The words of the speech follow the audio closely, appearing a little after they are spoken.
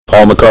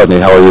Paul McCartney.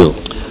 How are you?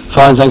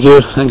 Fine, thank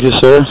you. Thank you,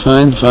 sir.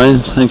 Fine.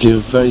 Thank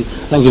you very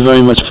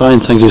much.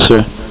 Fine, thank you,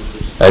 sir.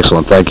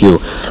 Excellent, thank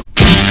you.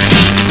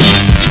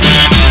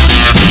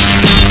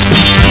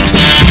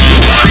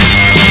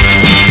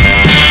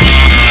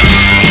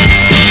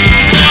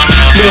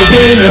 Meu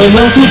bem, eu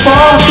não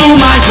suporto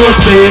mais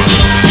você.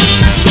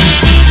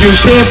 De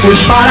uns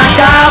tempos para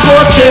cá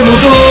você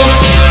mudou.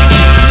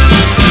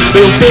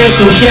 Eu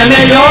penso que é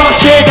melhor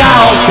chegar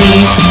ao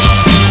fim.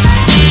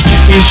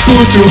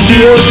 Escute o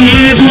que eu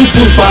digo,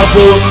 por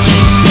favor.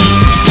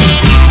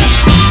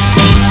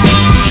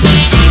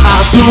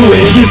 A sua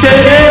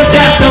indiferença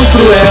é tão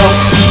cruel.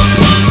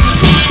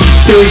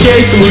 Seu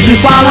jeito de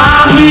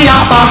falar me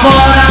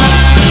apavora.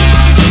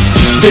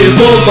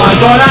 Devolva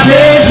agora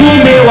mesmo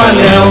meu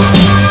anel.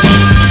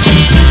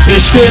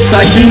 Esqueça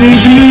que me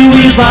viu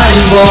e vai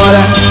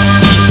embora.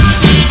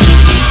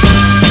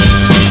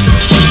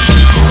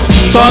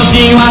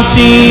 Sozinho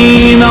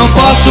assim não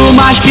posso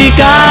mais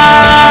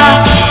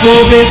ficar.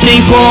 Vou ver se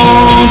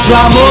encontro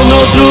amor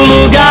noutro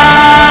lugar.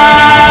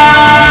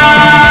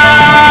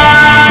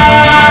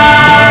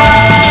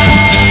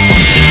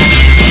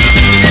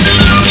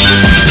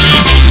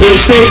 Eu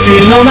sei que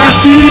não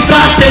nasci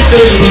pra ser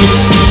feliz.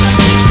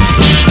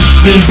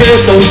 Viver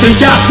tão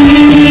triste assim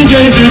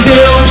ninguém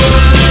viveu.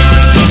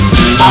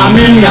 A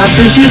minha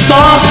triste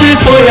sorte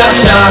foi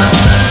achar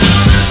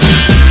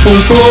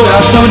um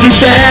coração de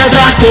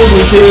pedra como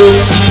o seu.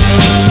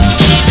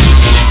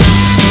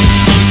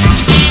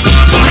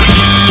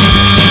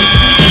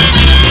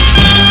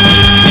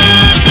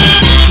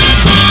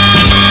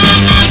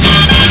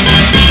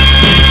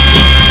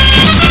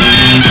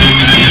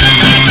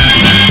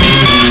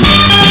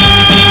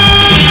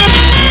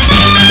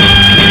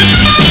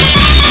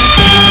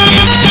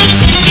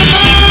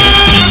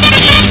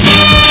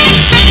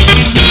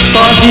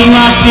 Sozinho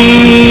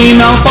assim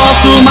não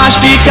posso mais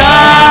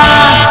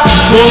ficar.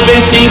 Vou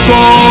ver se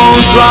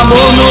encontro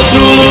amor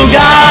noutro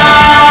lugar.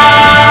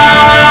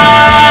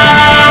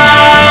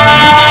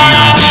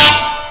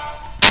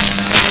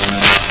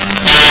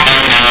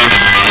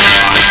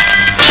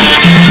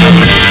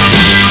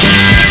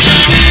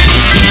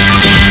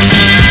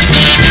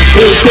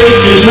 Eu sei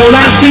que não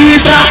nasci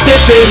pra ser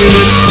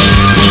feliz.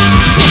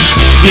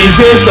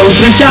 Viver tão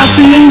triste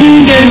assim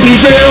ninguém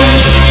viveu.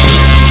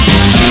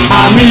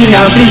 A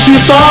minha triste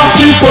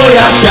sorte foi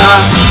achar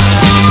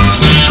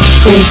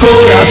um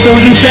coração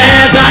de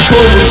pedra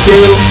como o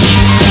seu.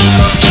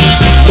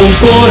 Um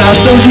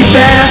coração de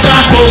pedra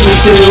como o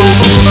seu.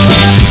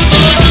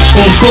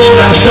 Um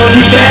coração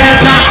de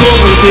pedra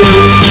como o seu. Um coração de pedra como o seu.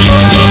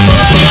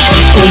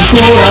 Um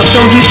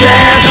coração de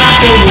pedra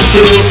como o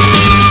seu.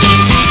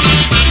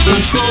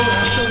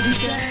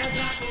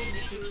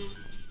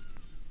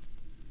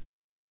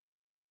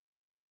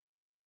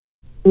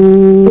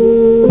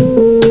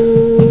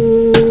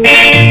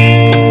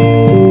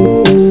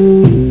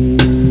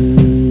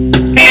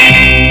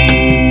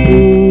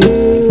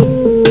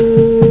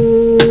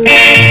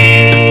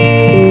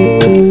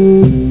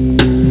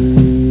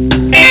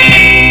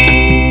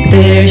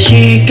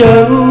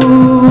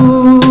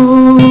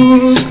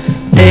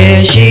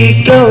 There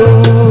she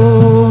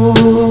goes,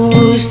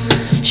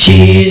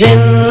 she's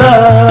in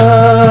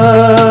love,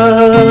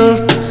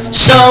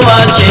 so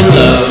much in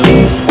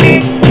love,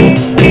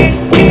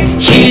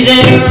 she's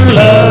in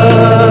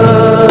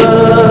love,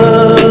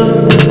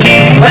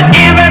 but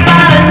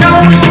everybody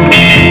knows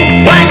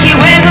why she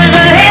wiggles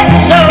her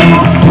hips so,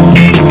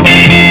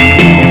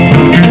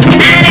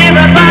 and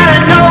everybody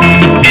knows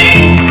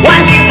why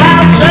she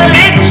pouts her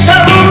lips so.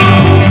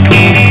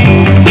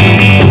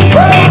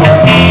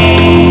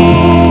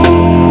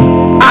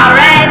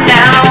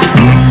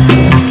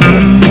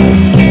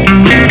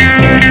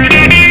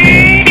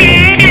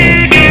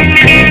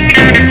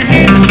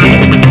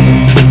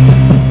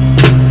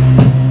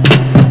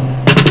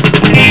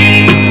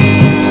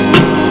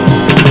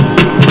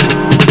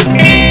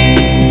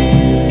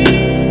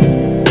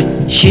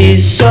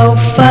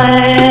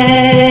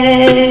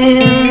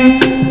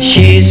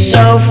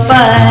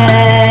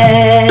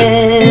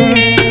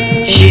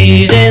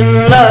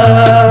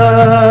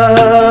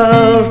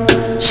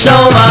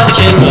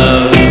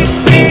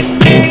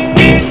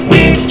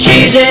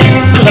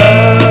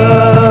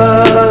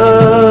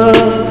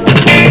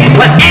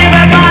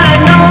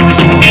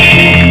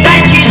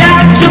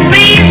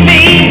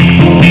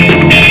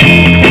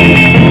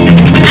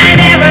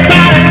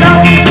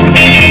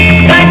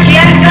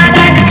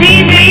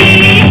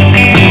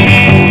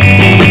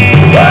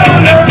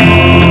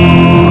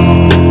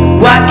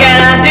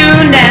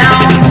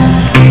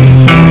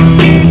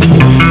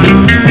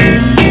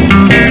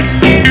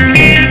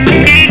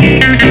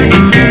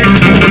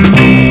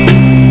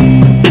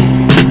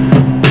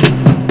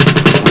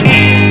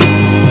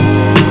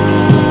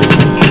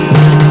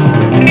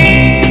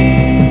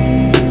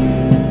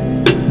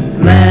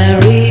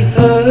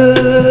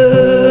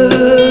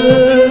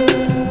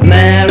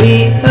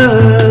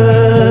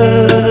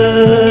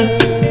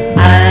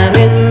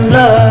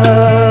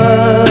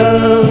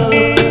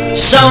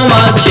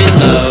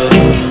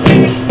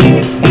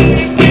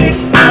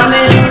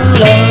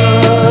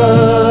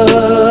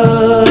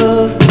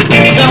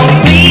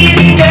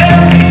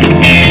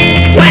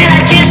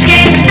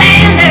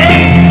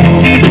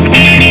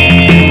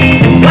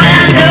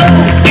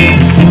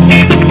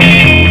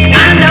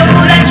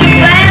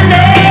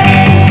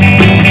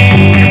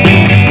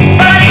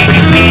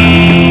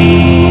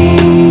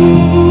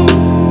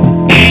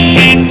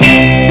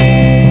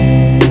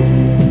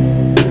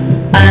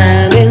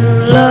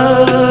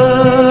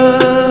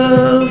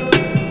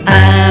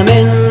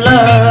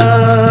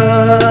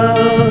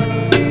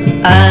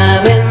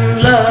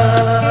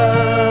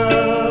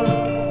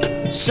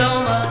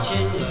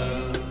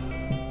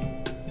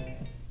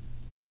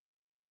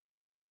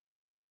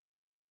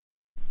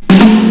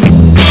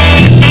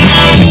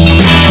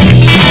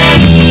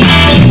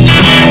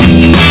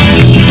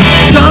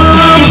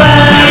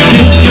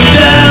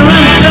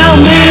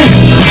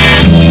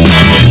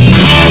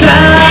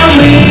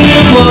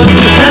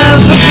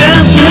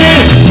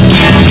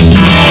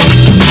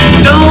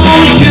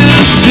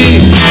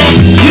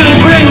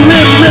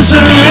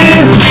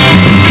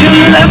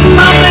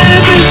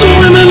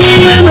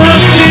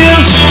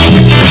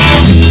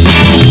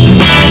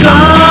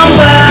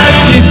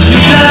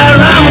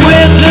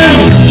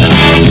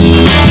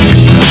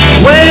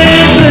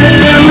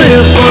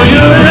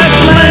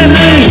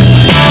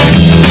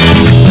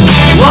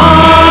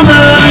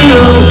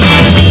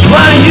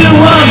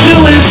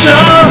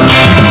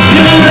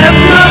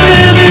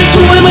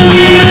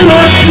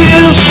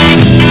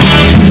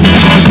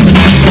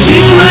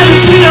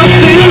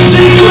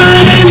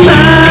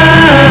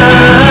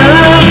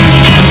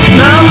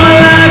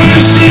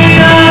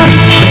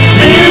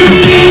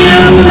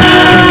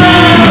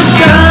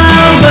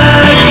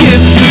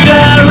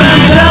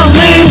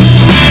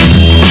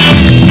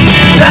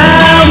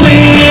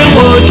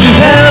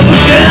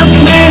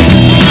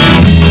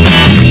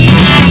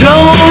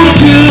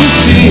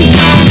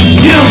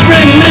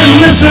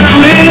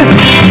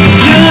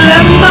 You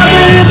let my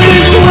baby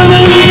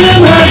swimming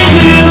in her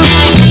tears.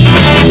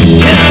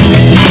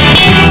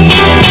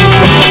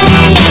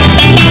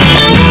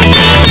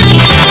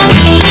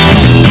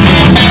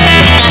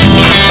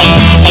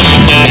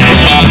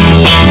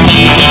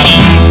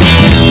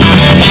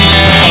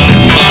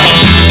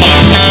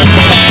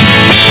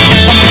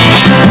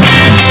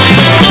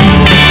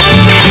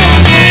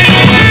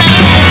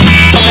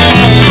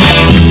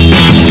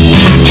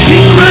 She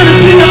cried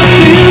see her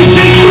tears,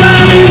 she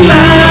cried me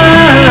mad.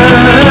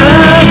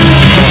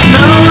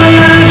 Now I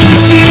like to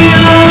see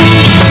her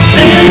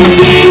and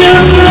see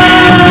her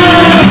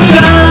laugh.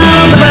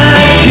 Come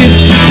back here,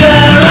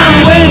 there I'm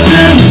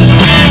waiting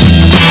here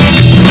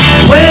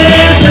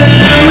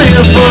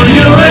for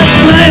your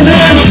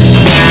explaining.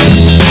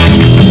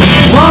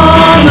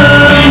 Wanna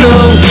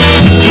know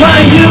why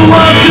you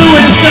are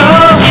doing so?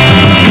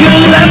 You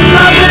let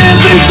my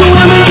baby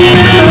swimming in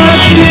her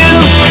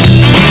tears.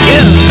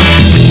 Yeah.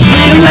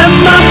 You let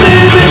my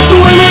baby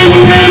swimming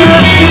in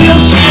her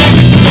tears.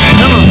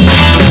 Come on.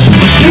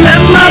 You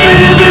let my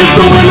baby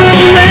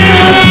swimming in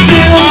her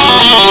tears.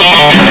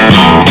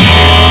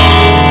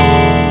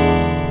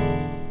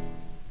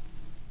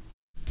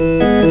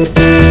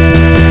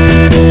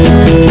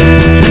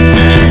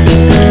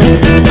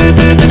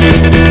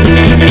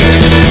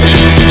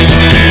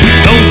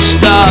 Don't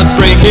start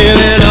breaking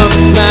it up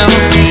now.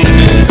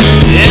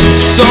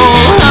 It's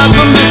all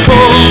happened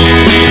before.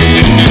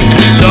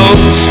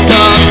 Don't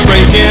start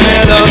breaking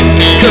it up,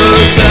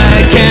 'cause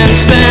I can't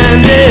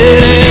stand it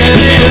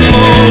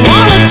anymore.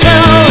 Wanna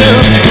tell you,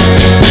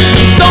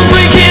 don't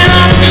break it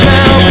up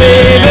now,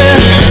 baby.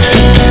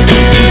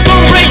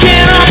 Don't break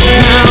it up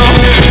now.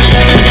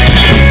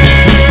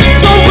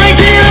 Don't break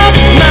it up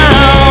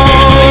now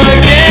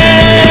again.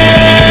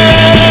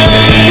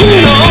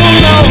 No,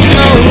 no,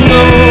 no, no.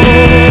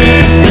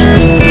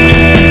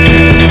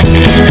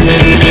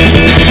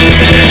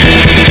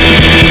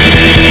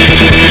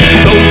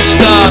 Don't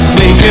start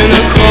making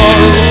a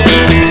call,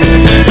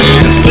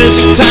 'cause this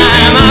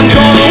time I'm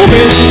gonna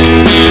win.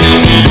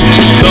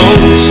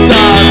 Don't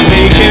start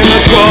making a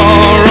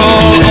call,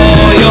 or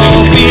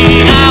you'll be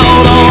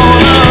out on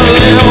a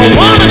limb.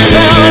 Wanna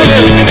tell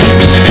you,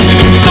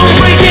 don't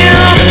break it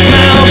up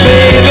now,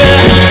 baby.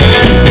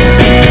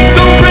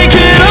 Don't break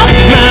it up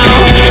now.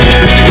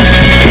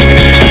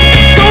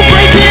 Don't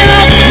break it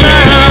up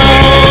now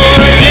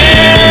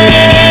again.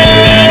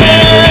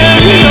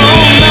 No,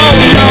 no,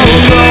 no,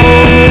 no.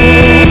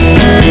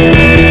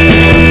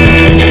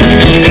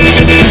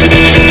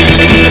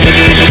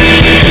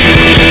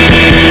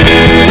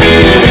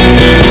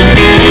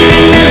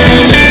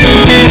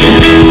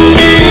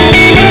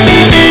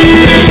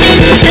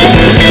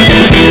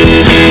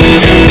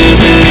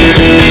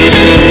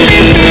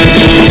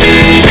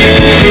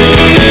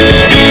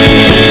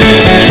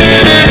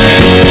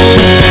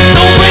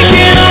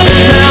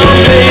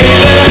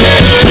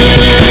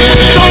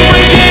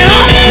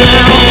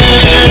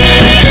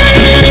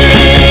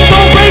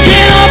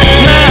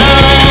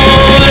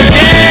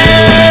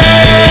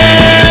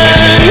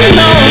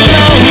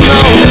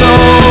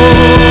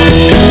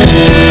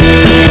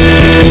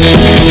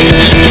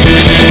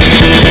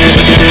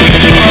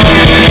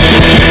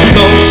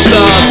 Don't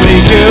start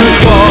making a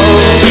call.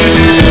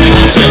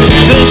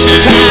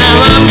 This time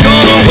I'm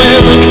gonna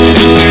win.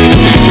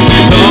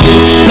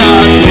 Don't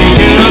start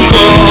making a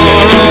call,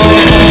 or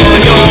you'll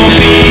be out on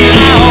a limb.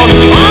 I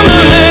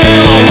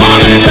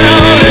wanna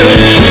tell you,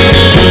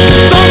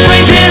 don't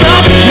break it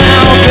up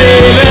now,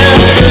 baby.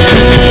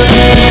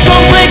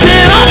 Don't break it up now. Don't break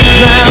it up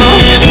now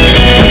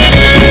again.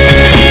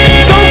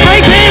 Don't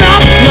break it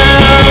up now,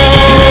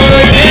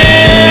 baby.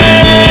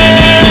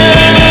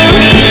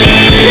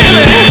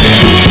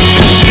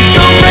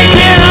 Don't break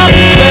it up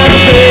now.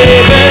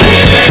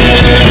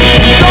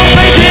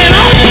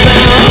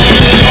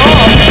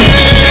 Oh.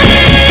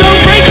 Don't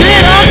break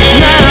it up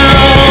now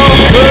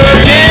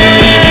again.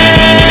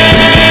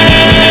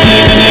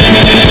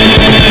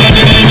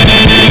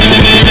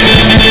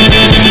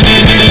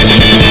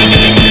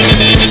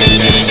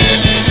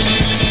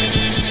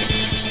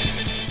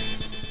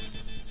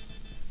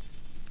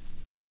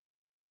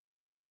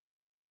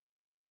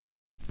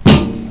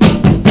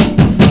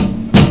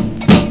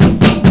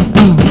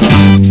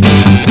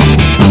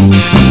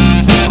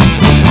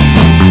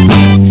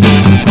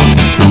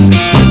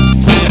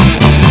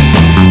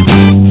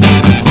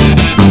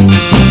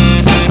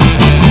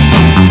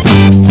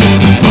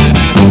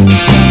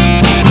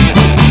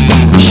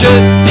 Je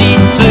dis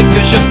ce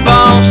que je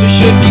pense,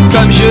 je vis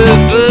comme je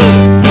veux.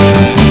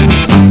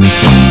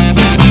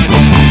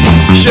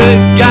 Je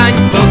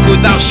gagne beaucoup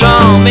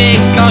d'argent, mais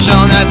quand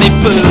j'en avais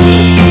peu,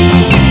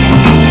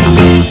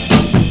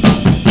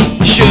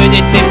 je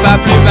n'étais pas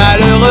plus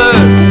malheureux.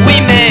 Oui,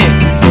 mais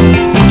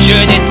je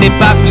n'étais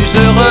pas plus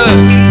heureux.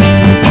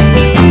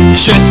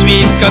 Je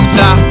suis comme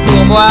ça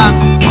pour moi,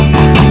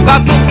 pas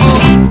pour vous,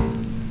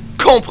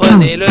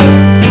 comprenez-le.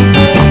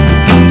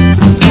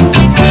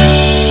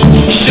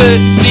 Je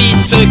dis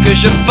ce que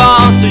je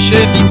pense, je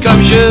vis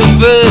comme je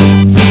veux.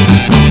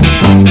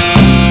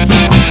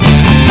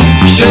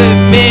 Je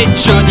mets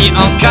Johnny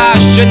en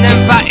cage, je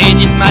n'aime pas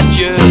Edith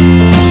Mathieu.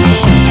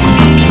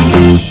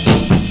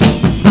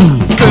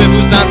 Que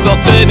vous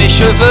importe mes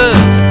cheveux,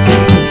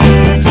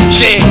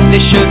 j'ai des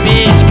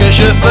chemises que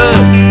je veux.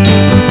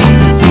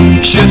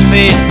 Je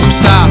fais tout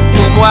ça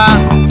pour moi,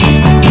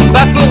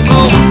 pas pour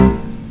vous,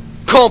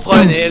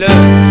 comprenez-le.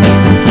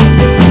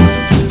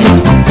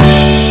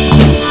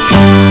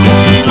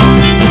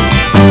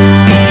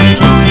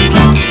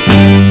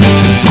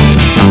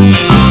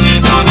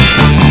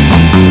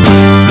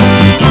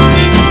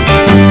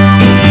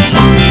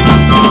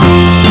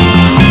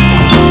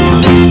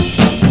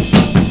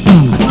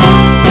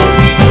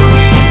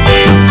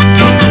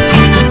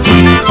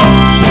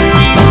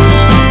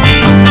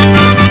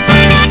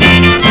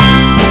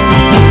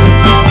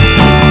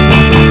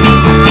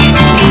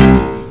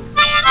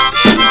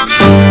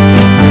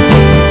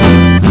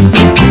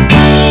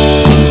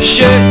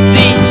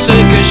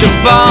 Je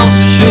pense,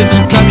 je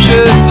vis comme je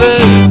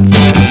veux.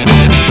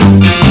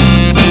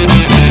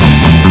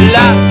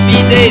 La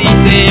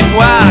fidélité,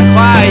 moi,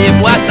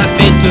 croyez-moi, ça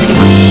fait deux.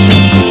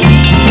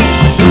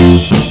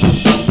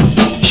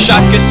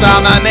 Chaque soir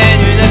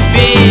m'amène une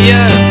fille,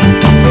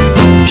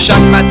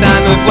 chaque matin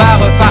me voit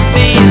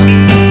repartir.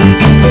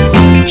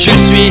 Je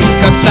suis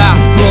comme ça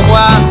pour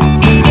moi,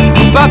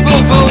 pas pour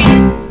vous,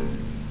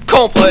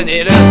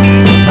 comprenez-le.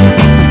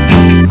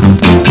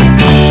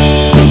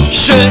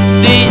 Je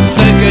dis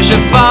ce que je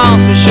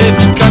pense, je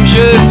vis comme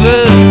je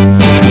veux.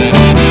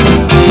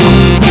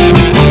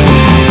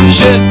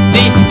 Je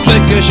dis ce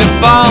que je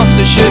pense,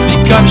 je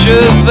vis comme je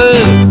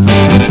veux.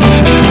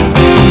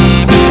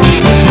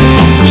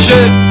 Je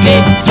dis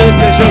ce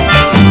que je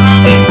veux.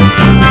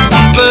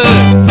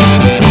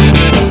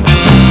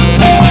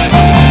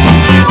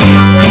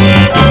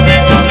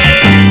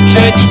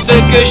 Je dis ce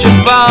que je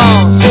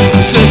pense,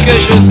 ce que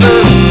je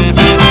veux.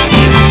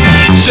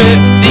 Je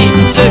dis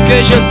ce que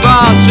je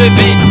pense, je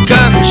vis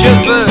comme je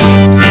veux.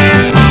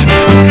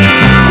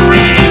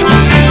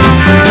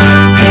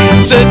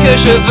 Ce que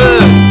je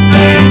veux,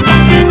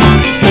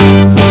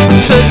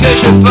 ce que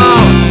je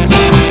pense.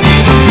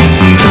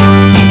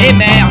 Et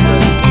merde.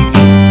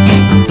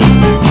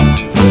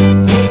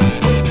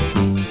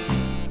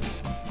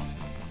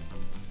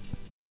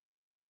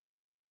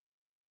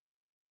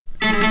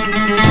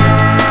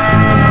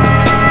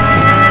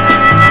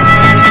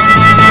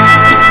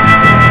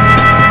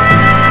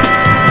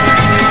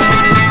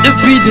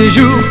 Depuis des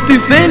jours, tu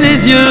fais les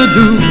yeux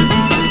doux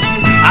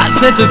à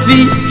cette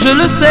fille, je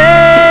le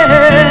sais.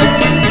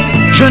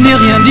 Je n'ai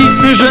rien dit,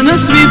 je ne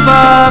suis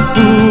pas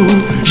fou.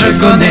 Je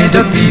connais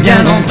depuis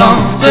bien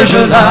longtemps ce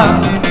jeu-là.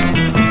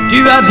 Tu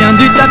as bien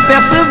dû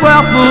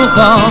t'apercevoir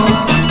pourtant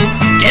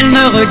qu'elle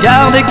ne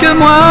regardait que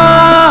moi.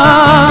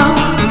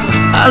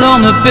 Alors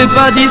ne fais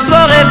pas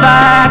d'histoire et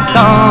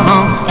va-t'en.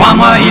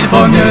 Crois-moi, il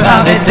vaut mieux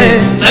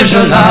arrêter ce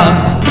jeu-là.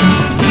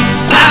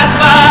 Passe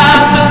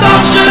ton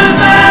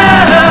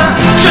chemin,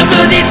 je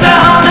te dis ça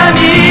en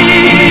ami.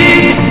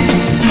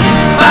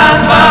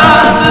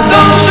 Passe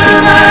ton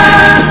chemin,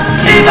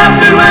 et va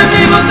plus loin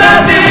vivre ta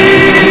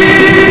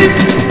vie.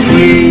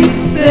 Oui,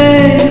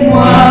 c'est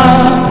moi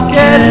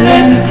qu'elle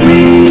aime,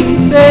 oui,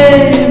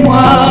 c'est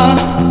moi.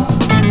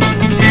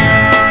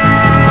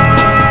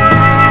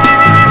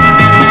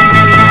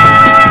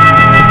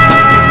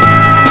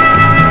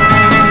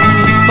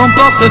 Ton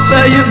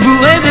portefeuille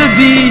bourré de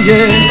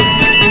billets,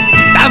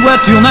 ta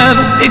voiture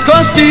neuve et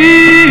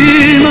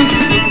costume.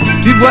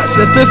 Tu vois,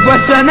 cette fois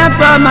ça n'a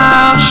pas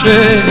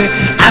marché.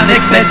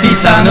 Avec cette vie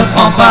ça ne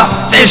prend pas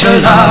ces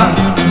jeux-là.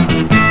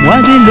 Moi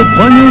dès le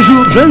premier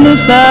jour je le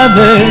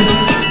savais,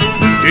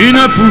 tu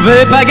ne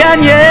pouvais pas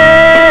gagner.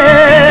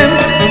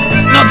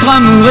 Notre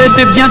amour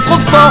était bien trop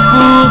fort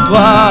pour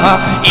toi.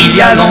 Il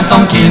y a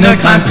longtemps qu'il ne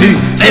craint plus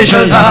ces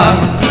jeux-là.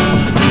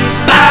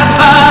 Passe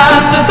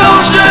ton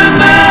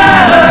chemin,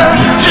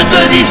 je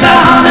te dis ça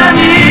en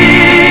ami.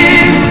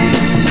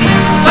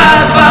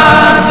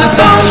 Passe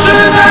ton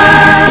chemin,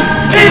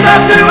 et va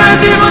plus loin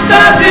vivre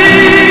ta vie.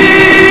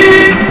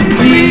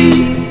 Oui,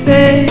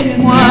 c'est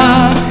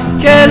moi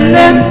qu'elle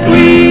aime,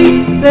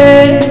 oui,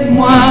 c'est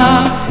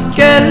moi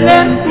qu'elle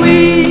aime,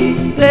 oui,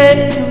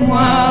 c'est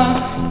moi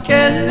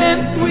qu'elle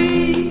aime,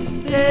 oui,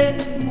 c'est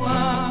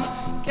moi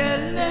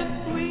qu'elle aime,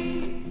 oui,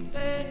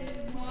 c'est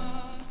moi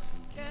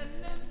qu'elle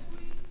aime,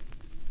 oui.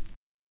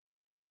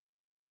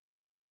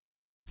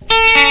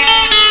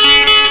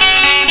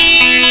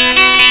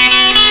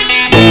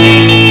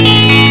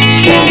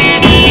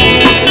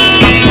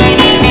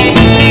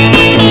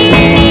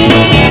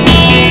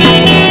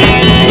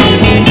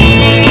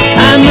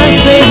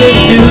 Say this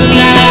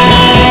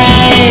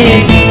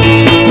tonight,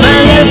 my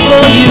love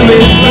for you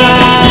is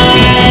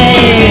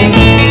right.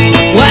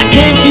 Why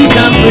can't you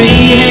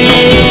comprehend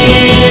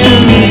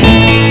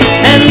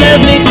and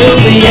love me till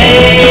the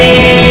end?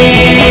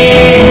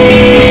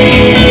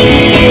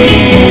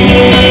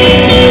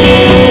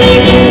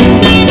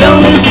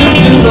 Don't listen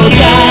to those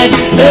guys,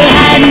 they're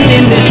hiding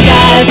in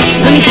disguise.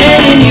 I'm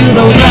telling you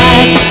those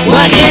lies,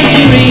 why can't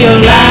you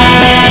realize?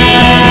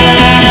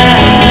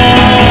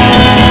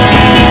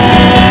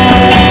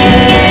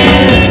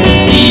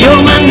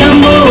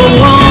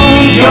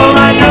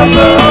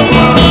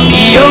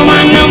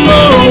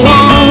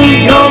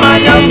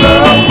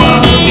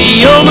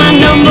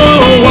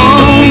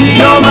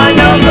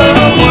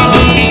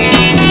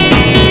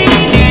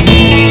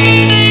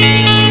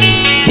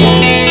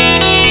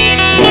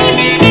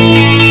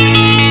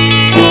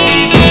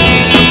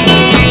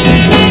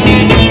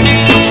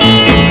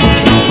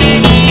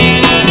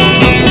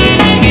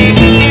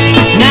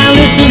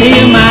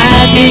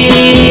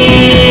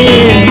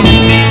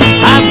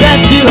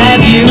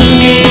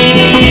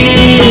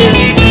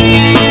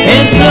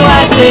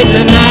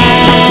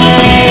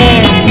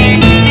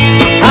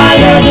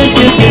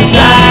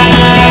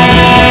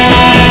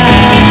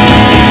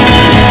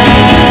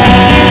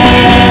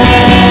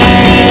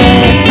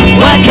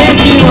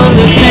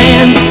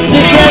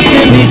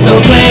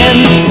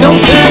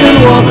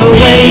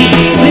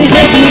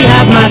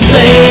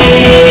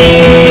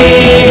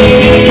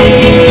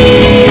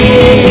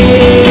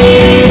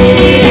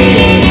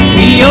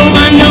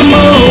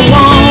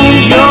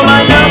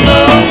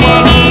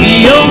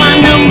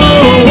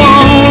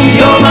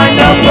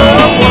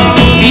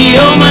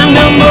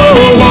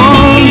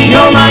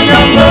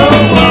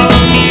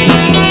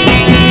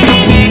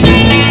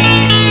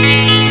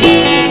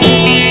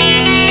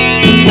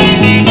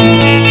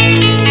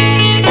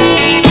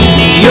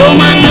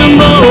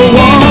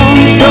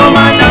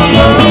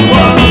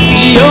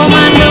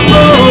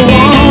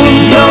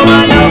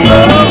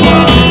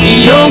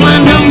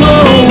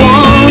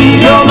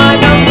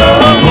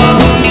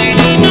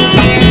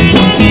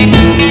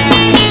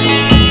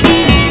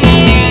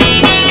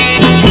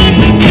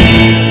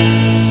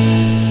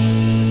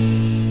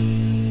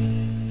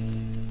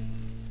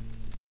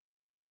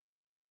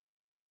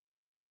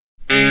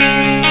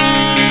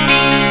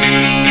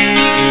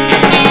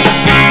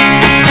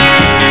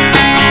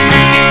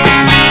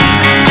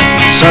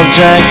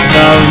 subject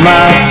of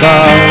my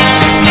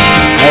thoughts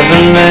has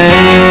a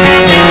name,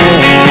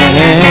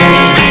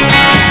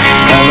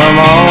 and I'm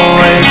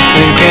always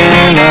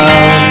thinking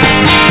of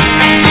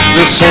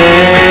the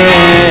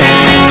same.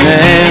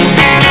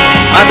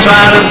 I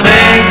try to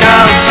think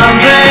of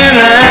something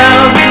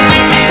else,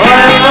 but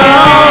it will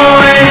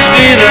always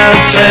be the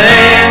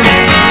same.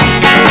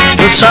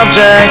 The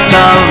subject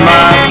of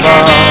my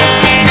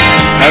thoughts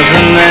has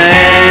a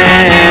name.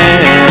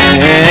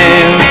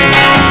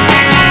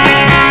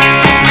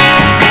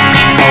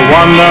 I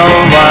wonder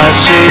why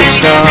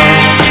she's gone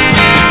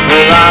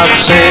without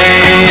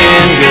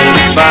saying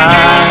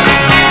goodbye.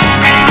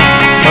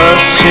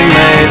 First she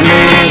made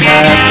me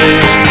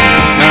happy,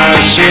 now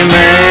she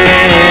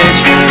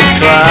makes me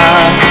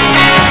cry.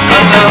 I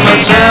tell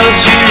myself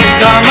she'll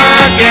come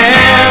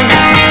again,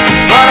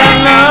 but I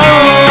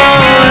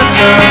know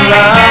it's a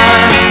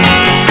lie.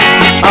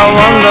 I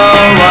wonder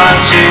why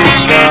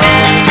she's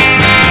gone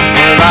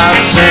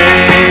without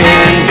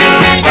saying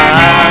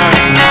goodbye.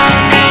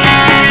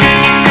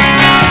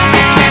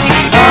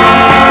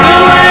 The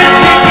way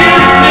she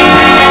kissed me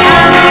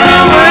and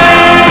the way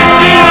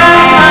she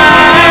held my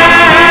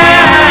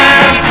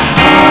hand,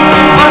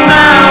 but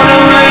now the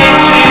way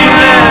she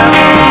left,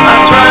 I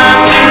try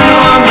to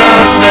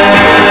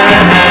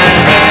understand.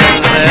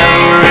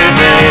 Every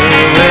day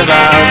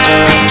without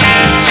her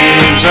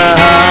seems 100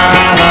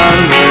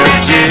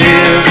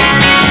 years.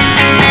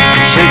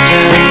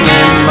 Sitting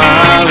in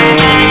my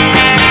room,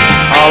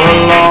 all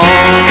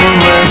alone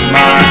with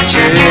my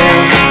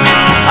tears.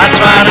 I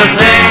try to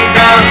think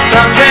of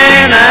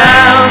something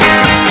else,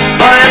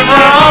 but it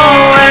will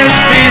always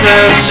be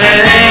the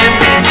same.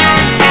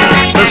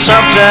 The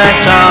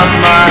subject of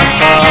my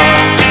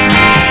thoughts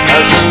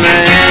has a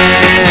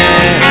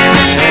name.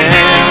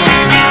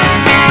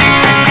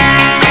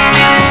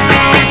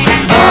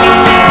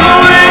 The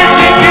way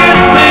she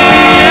kissed me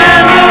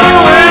and the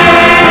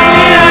way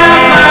she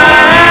held my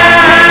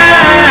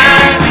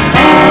hand,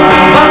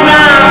 but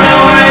now the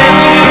way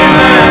she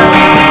left,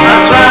 I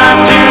try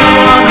to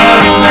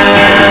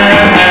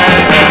understand.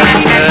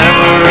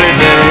 Every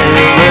day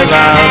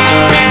without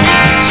her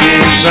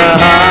seems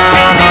 100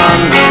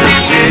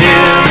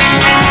 years.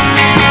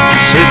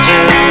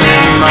 Sitting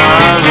in my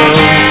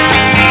room,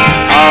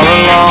 all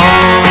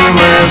alone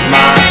with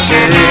my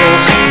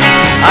tears.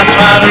 I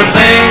try to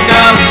think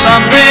of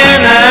something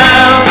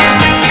else,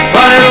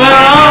 but it will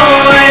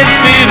always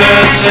be the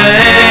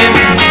same.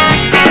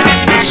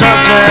 The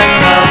subject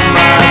of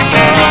my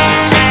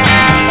thoughts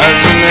has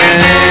a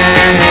name.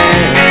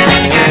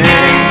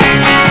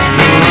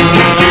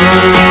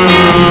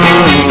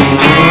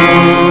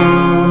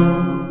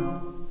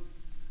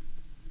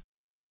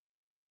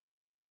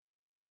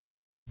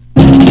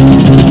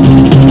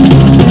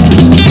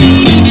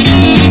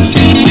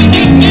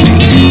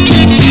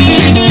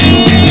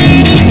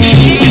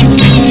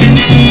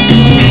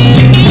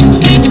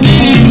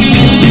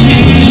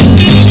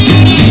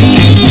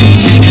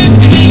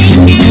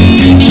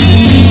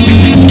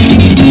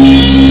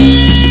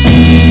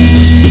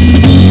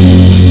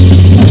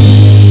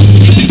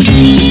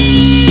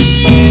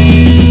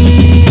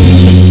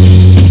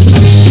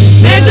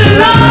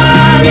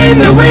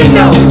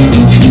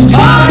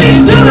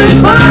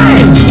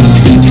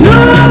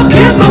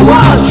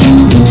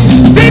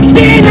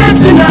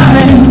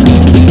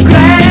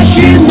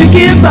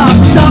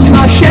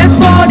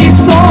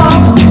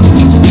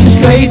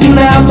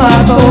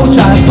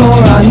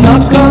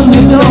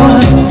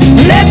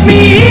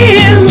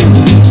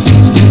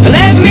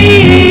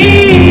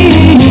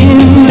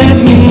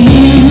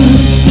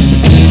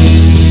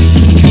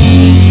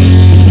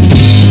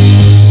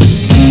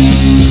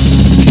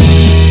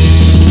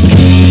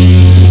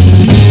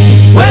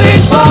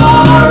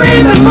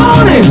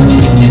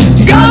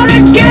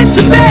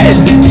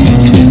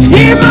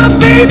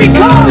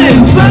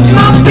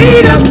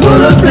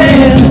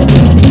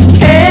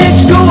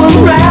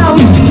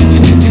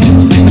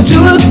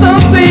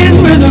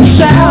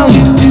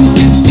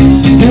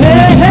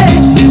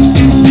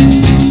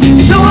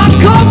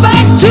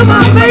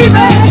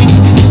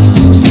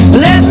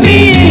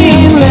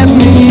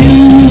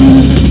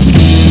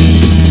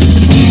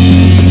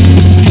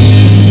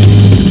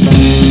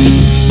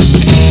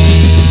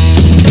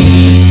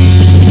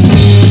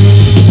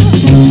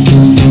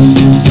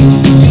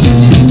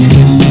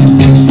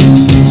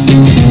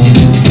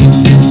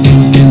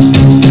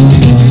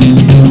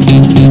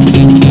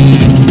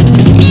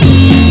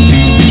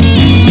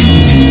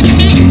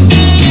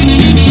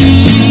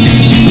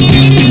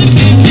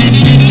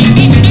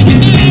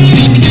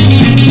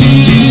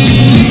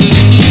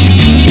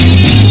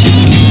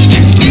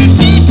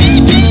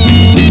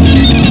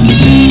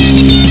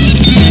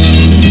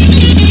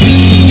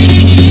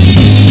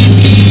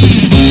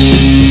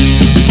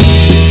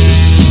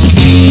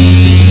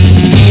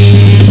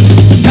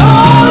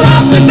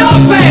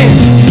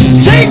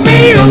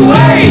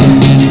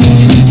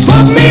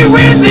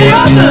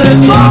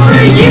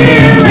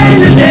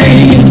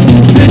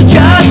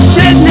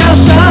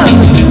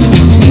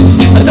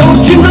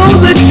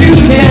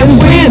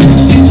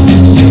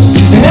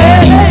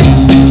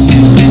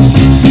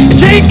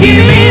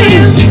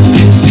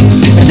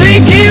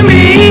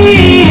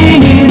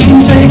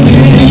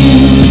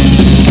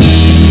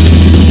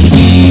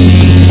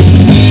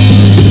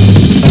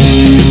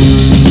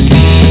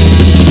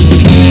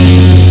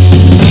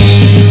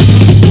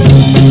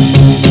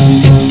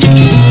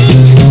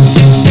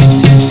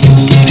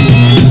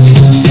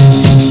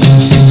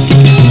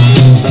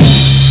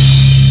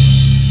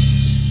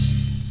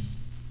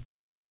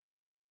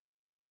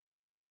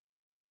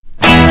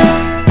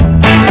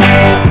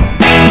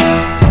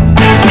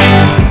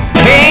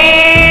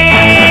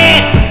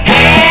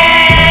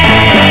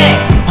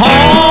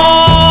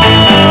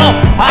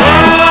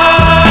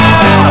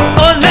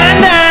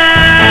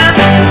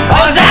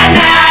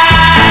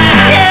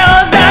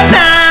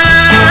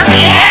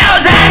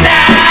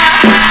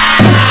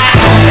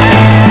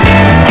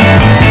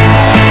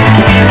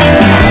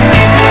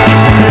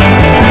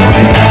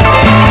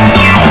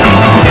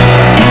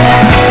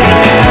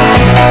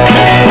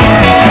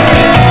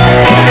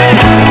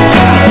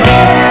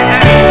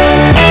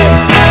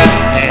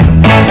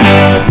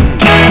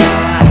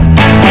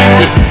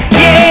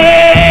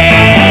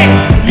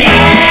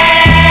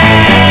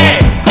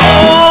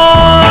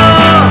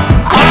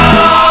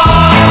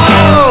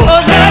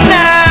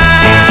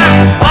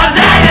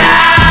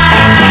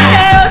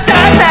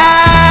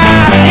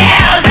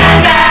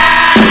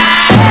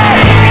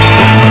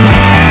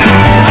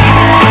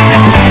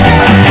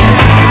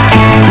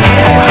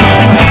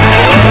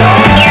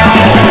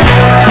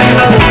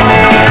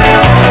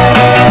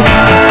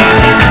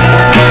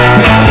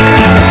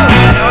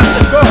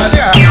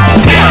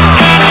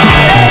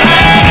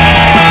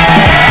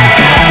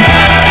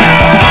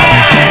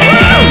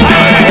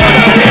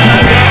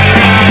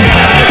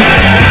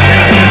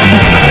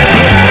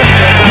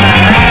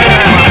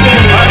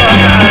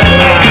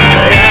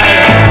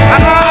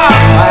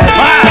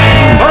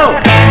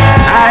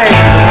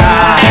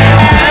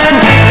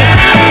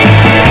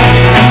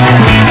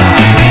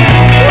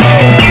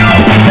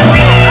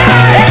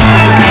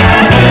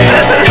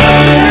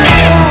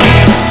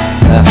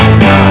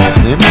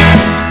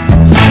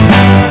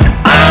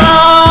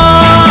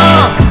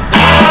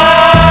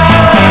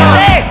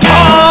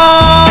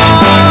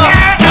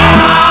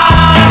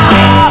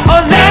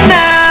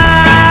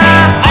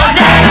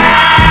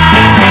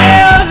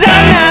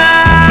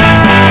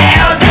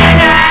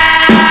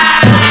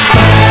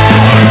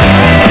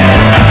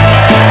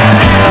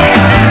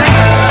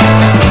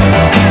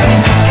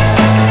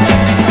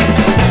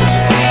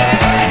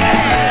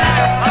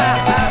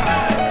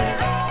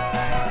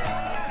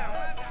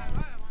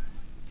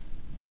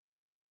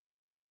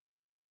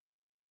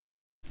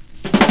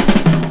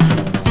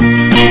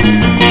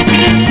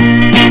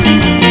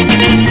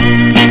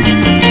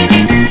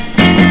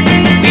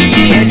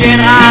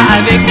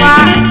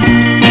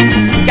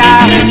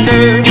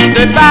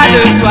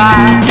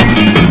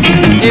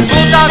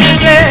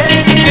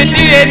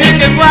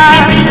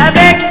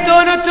 avec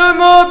ton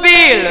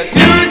automobile.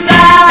 Tout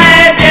ça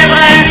est bien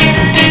vrai.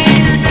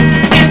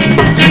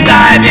 Tout ça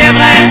est bien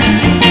vrai.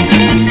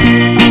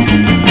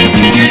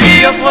 Tu lui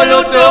offres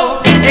l'auto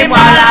et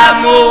moi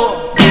l'amour.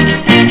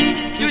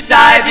 Tout ça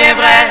est bien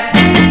vrai.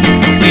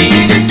 Oui,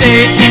 je sais,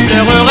 tu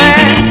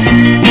pleurerais.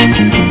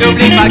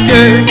 N'oublie pas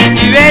que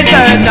tu es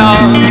un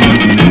homme.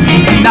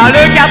 Dans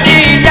le quartier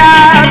il y a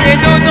bien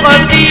d'autres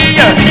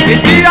filles et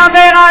tu en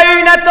verras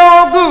une à ton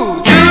goût.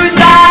 Tout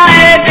ça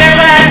est bien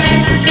vrai.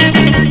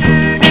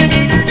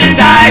 Tout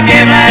ça est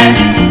bien vrai.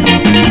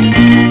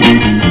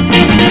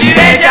 Tu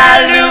es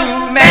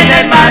jaloux mais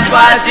elle m'a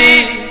choisi.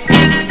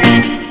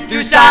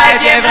 Tout ça est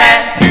bien vrai.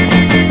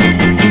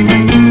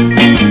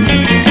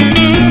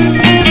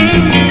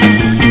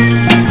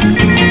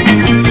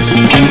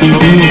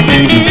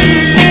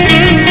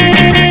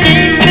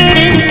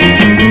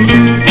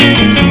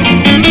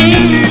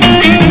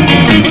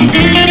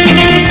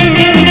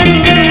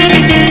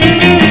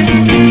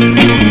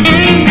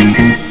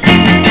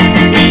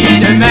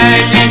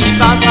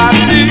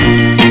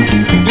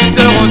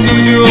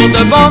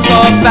 De bons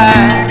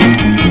copains.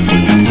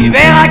 Tu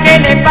verras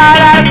qu'elle n'est pas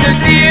la seule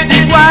fille du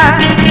coin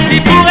qui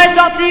pourrait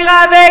sortir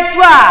avec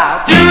toi.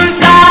 Tout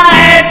ça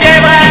est bien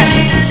vrai.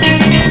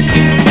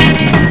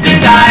 Tout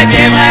ça est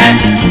bien vrai.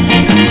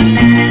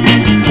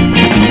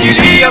 Tu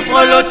lui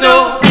offres l'auto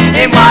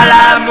et moi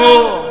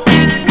l'amour.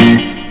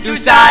 Tout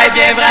ça est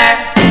bien vrai.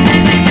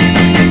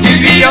 Tu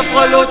lui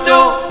offres l'auto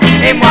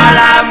et moi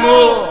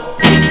l'amour.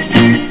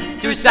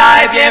 Tout ça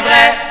est bien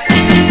vrai.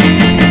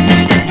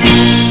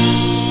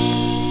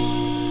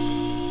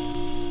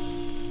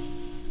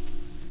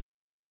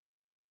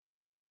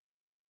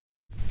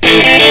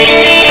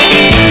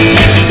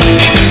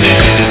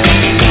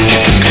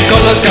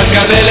 Los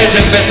cascabeles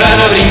empezar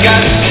a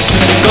brincar,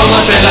 como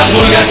hace la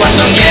pulga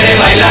cuando quiere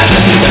bailar,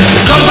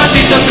 con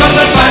pasitos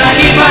cortos para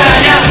aquí y para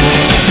allá,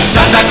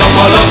 salta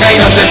como loca y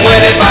no se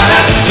puede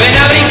parar. Ven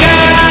a brincar,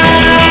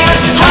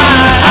 ja,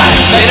 ja,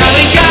 ven a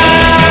brincar,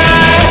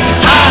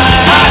 ja,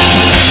 ja,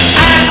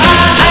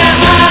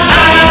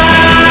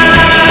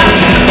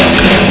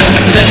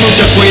 ten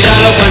mucho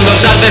cuidado cuando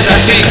saltes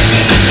así,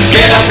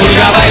 que la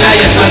pulga baila y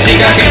es más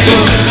chica que tú.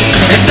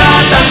 Está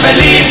tan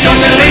feliz con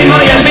el ritmo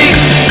y el beat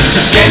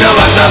que no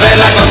vas a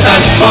verla con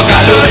tan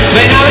poca luz.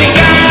 Ven a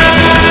brincar,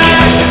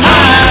 ja,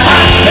 ja,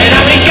 ven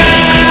a brincar,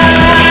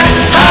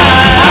 ja,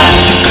 ja,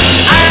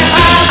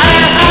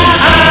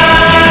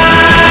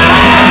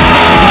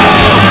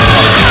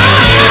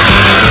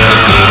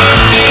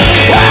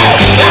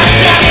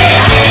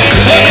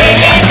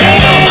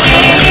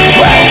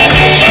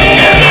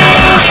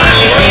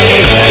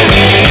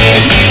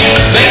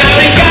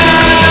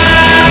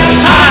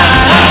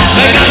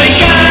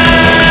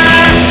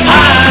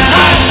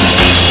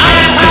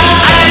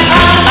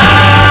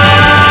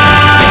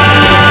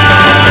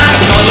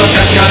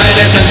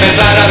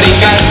 empezar a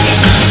brincar,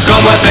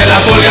 como hace la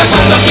pulga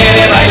cuando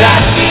quiere bailar,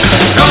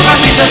 con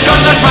pasitos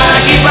cortos para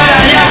aquí y para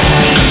allá,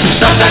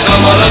 salta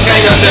como loca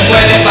y no se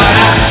puede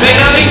parar. Ven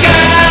a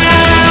brincar,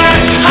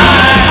 ja,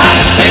 ja,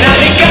 ven a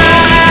brincar,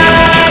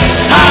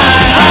 ja,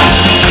 ja,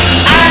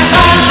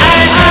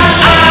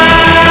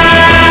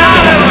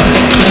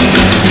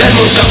 ten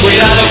mucho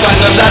cuidado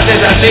cuando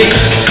saltes así,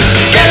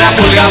 que la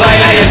pulga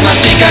baila y es más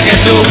chica que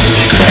tú.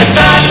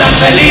 Está tan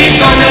feliz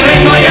con el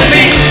ritmo y el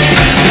beat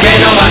que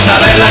no vas a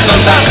verla con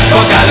tan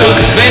poca luz.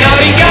 Ven a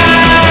brincar,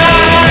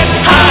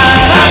 ja,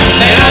 ja,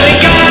 ven a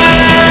brincar,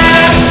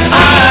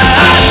 ja,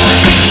 ja,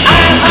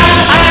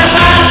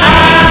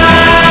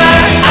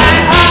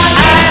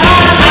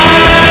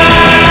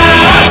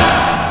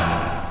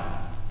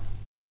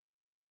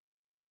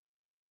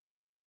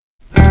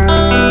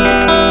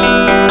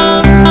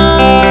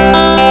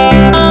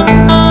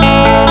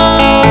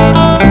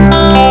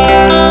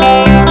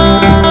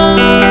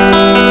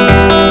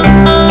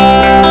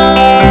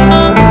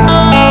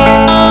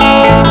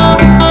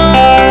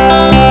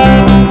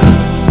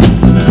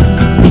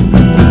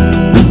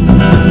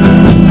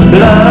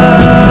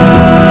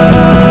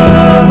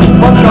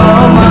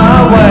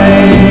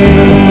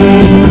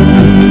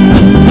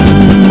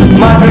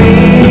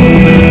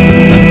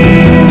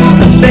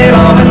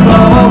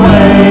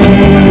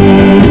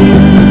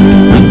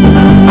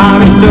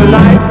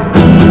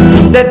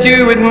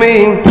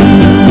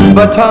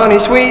 but honey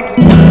sweet,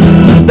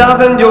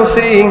 doesn't you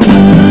see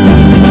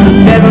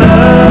that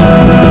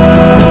love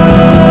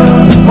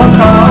won't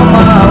come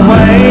my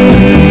way?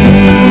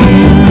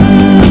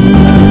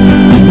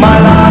 My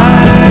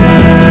life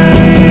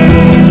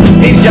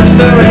is just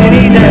a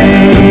rainy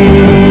day.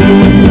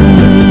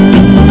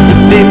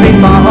 Deep in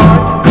my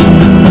heart,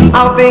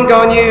 I'll think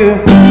on you,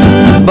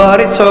 but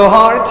it's so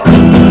hard,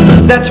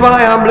 that's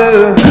why I'm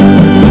blue.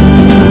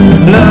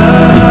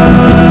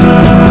 Love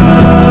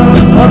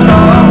won't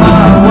come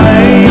my way.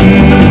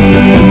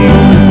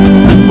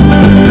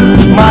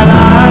 My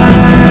life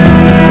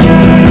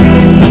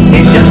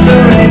is just a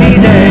rainy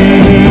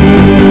day.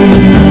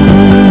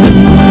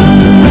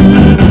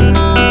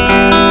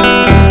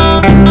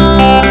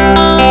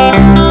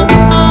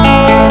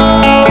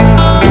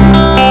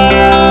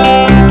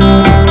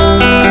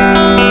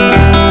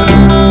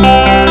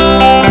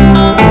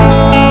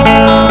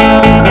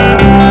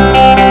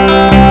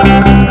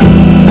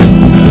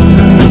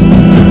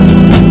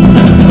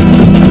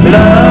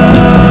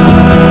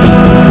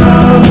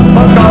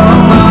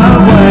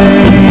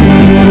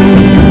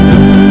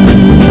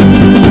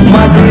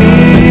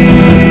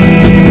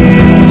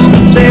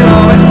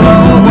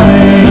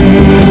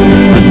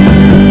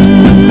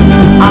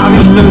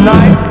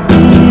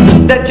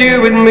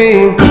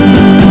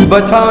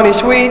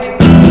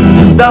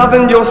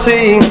 Doesn't you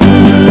see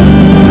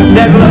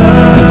that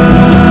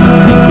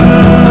love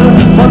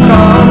won't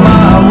come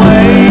my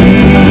way?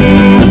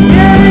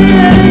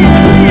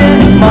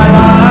 My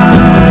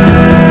life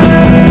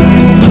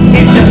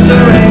is just a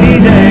rainy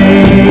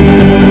day.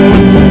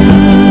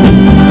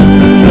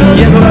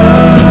 Yet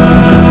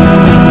love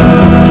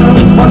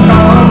won't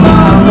come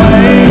my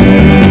way.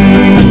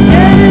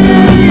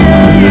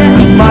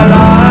 My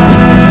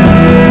life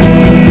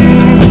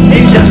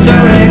is just a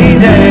rainy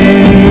day.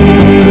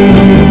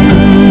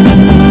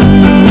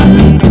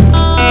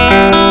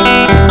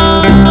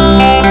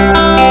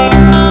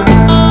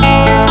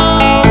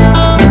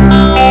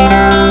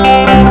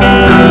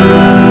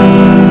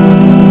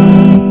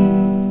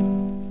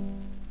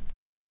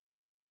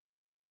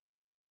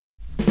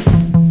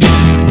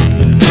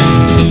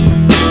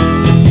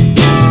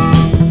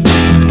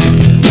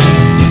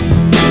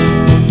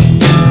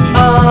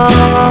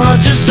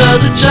 Just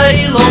heard a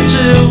tale or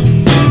two.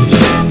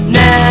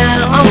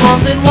 Now I'm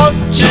wondering what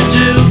you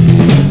do.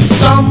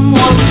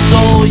 Someone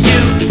saw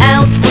you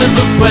out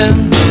with a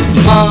friend of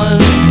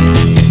mine.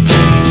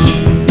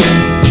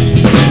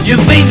 You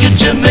fingered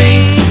to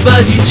me,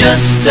 but you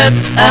just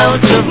stepped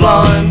out of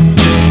line.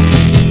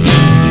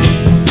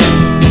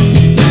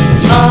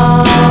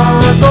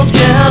 I don't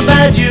care how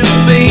bad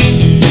you've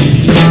been.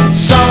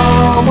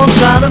 Someone's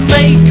trying to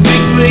make me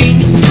green.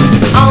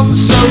 I'm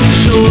so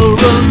sure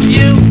of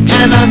you,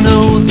 and I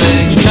know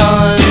they're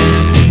kind.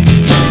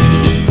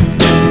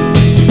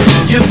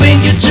 You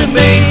fingered to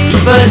me,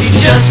 but you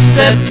just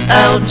stepped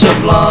out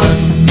of line.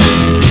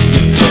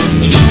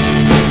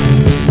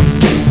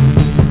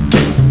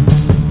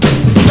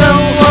 No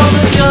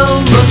other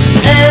girl must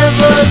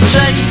ever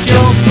take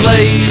your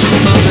place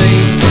for me.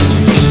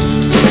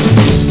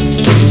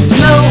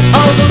 No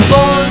other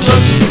boy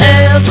must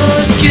ever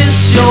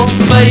kiss your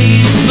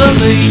face for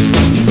me.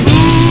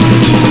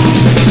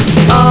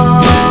 I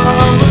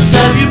must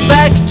have you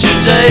back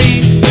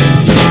today,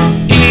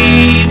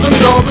 even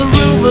though the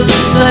rumors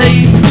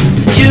say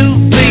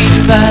you've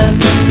been bad,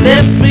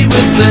 left me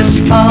with this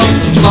heart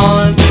of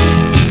mine.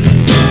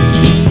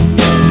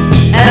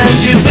 And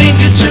you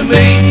fingered to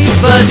me,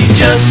 but you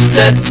just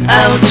stepped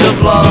out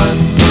of line.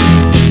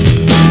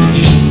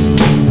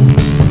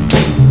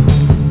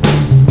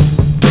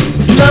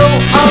 No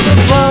other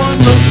boy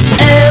must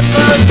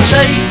ever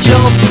take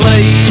your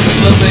place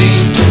for me.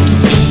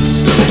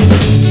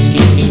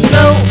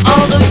 No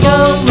other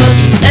girl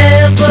must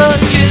ever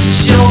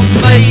kiss your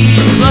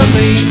face for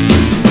me.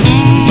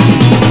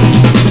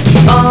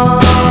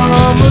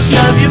 I must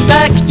have you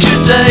back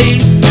today,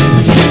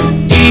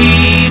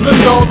 even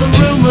though the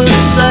rumors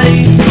say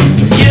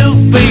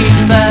you've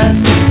been bad,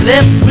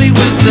 left me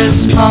with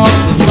this heart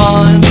of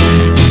mine.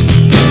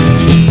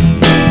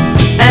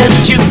 And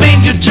you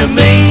fingered to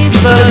me,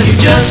 but you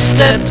just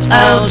stepped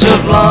out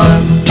of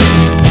line.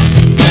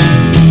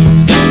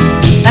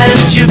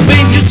 And you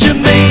fingered to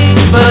me,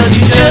 but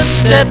you just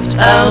stepped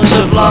out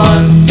of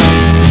line.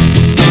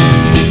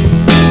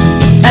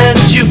 And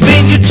you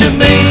fingered to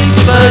me,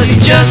 but you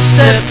just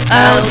stepped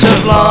out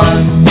of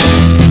line.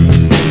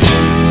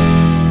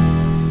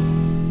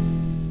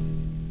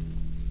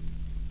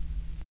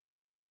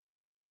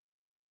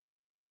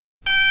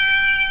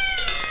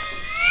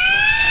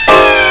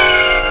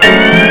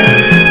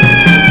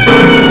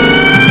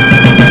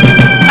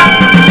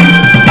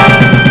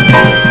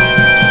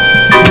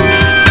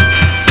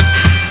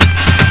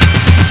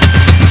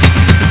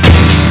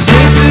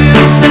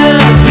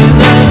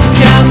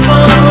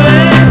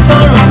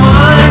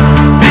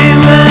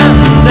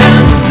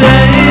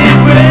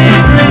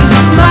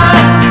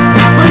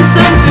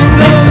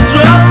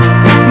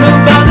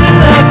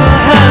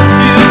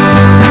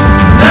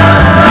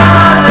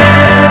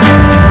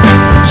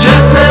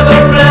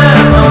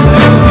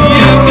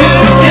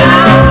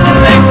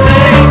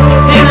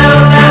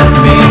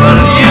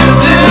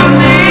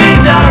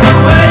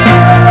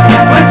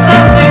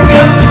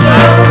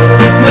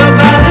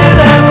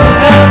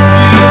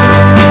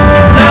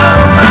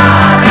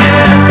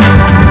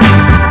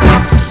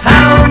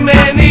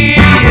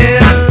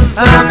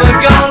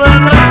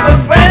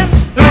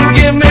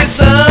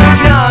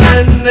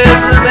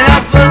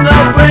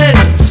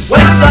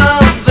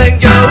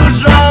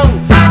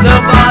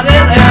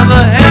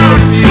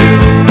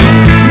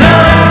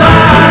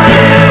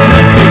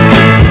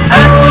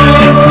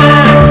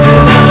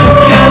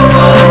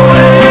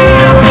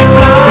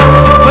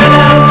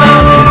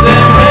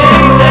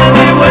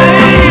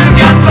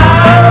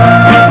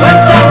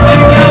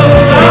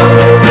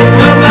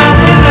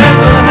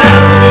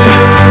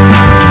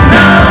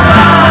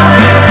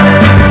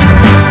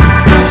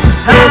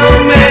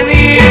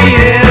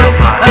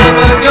 Am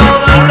I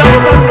gonna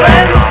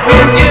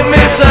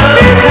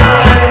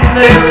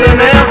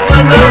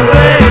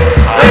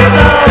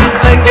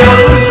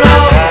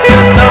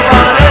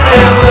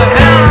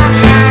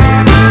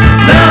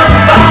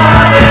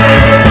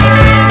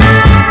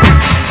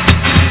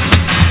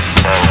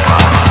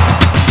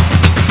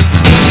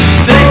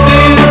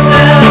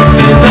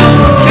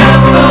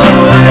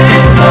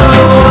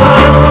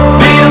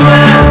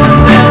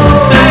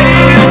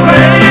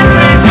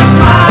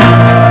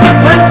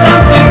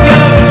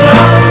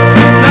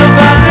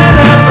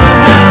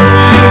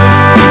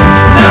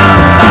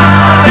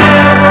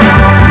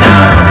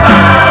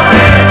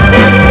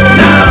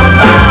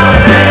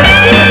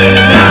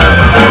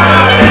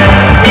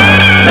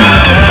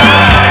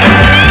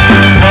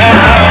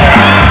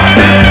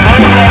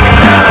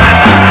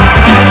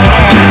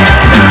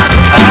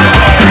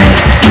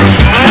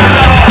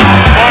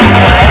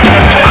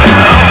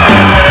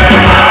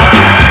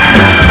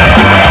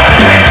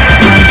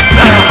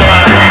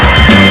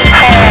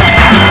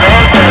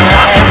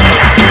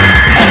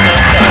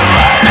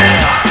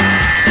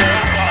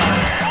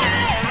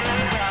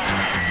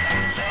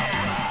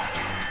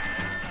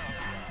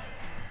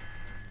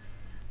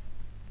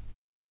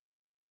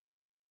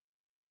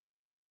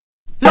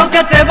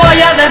que te voy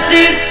a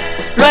decir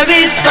lo he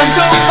visto en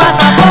tu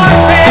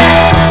pasaporte.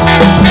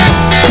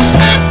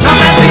 No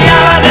me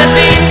fiaba de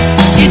ti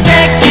y te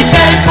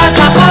quité el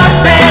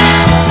pasaporte.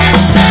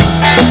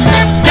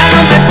 Ya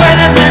no me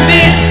puedes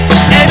mentir,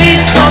 he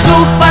visto tu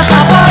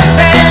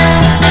pasaporte.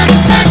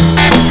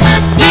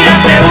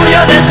 Dirás que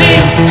huyo de ti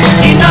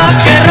y no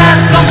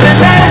querrás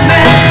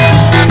comprenderme.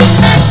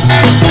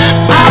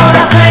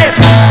 Ahora sé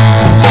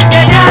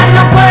que ya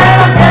no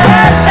puedo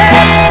quererte.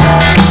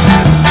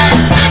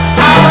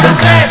 Ahora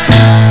sé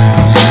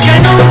que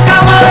nunca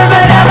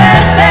volveré a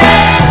verte.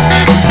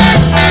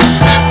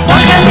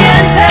 Porque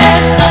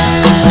mientes,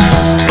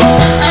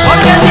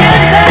 porque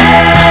mientes.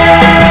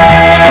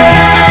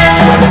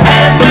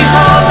 Eres muy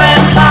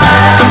joven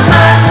para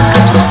amar.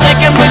 Sé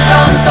que muy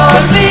pronto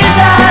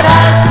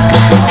olvidarás.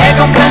 He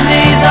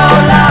comprendido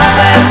la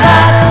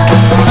verdad.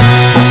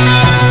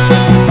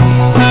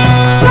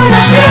 No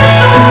era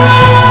cierto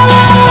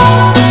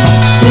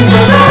ni tu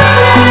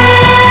nombre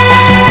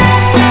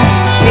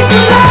ni tu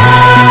edad.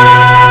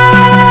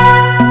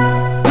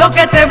 Lo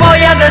que te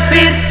voy a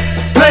decir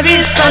lo he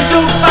visto en tu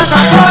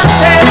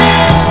pasaporte.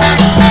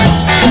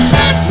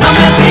 No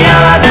me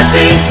fiaba de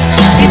ti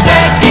y te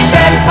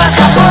quité el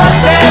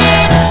pasaporte.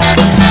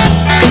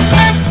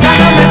 Ya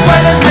no me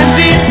puedes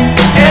mentir,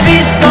 he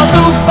visto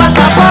tu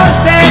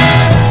pasaporte.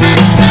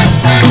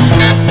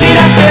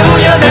 Dirás que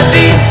huyo de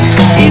ti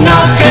y no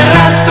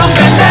querrás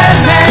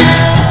comprenderme.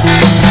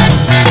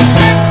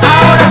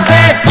 Ahora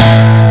sé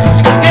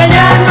que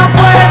ya no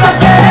puedo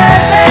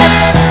quererte.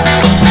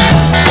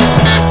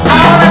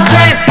 Ahora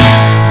sé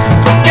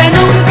que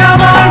nunca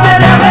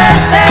volveré a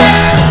verte.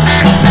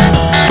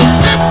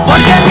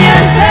 Porque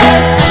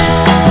mientes,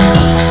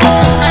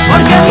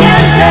 porque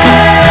mientes.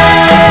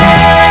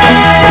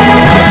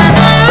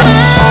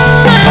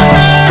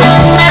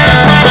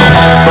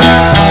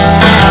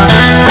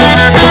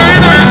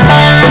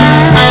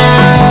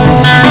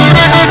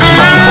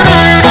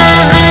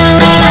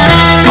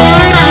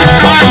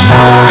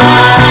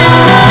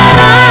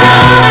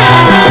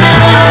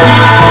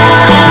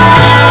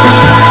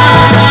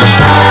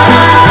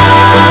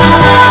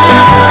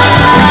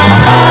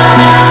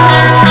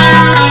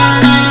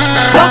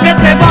 Lo que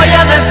te voy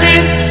a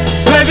decir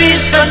lo he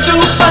visto en tu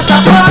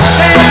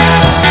pasaporte.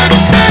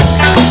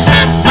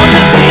 No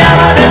me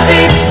fiaba de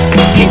ti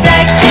y te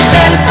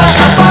quité el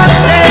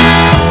pasaporte.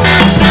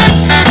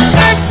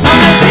 No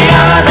me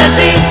fiaba de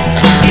ti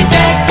y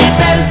te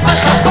quité el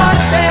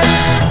pasaporte.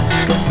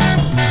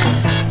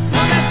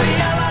 No me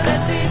fiaba de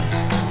ti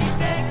y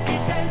te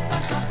quité el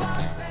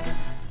pasaporte.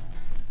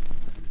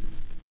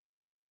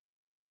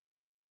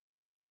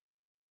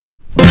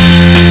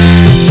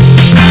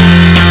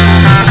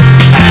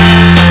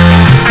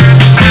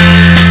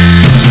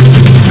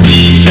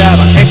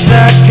 Drive an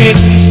extra kick,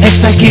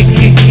 extra kick.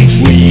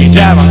 We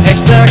drive an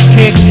extra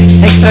kick,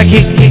 extra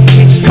kick.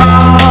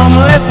 Come,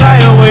 let's fly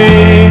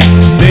away,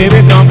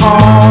 baby, come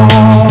on.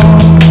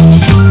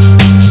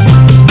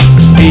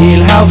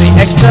 Feel how the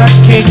extra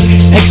kick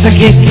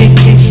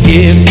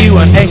gives you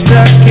an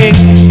extra kick,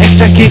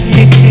 extra kick.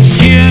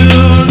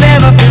 You'll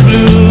never feel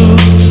blue,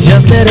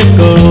 just let it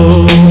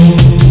go.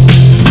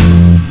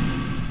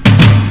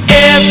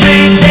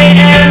 Every day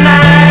and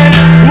night,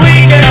 we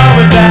can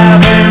always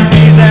drive in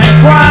peace and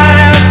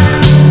quiet.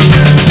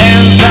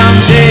 And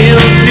someday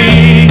you'll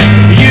see,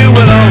 you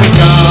will always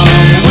come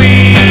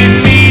with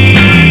me.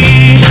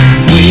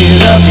 We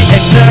love the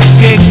extra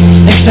kick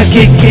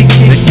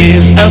that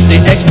gives us the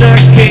extra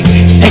kick.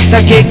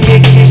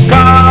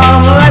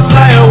 Come, let's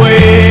fly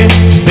away,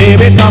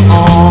 baby, come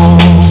on.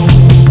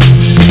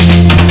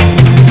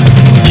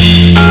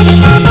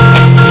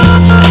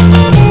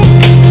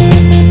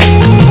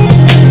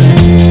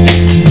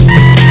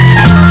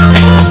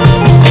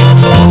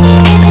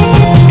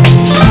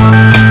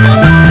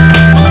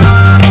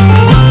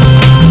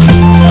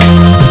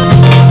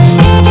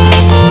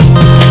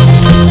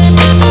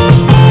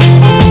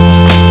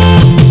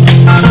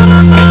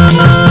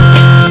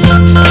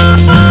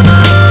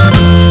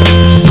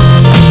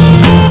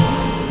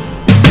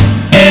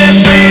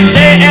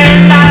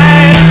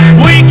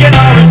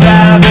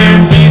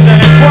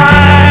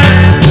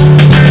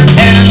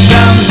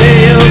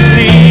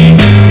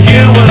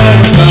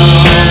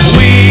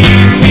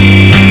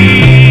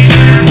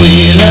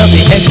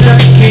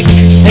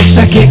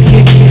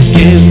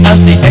 Gives us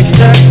the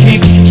extra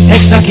kick.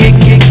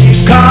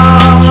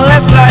 Come,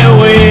 let's fly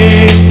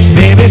away,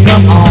 baby,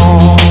 come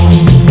on.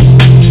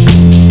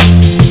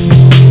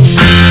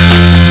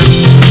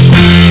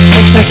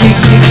 Extra kick,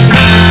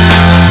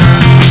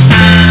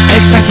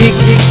 extra kick,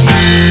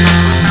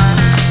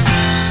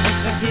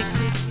 extra kick.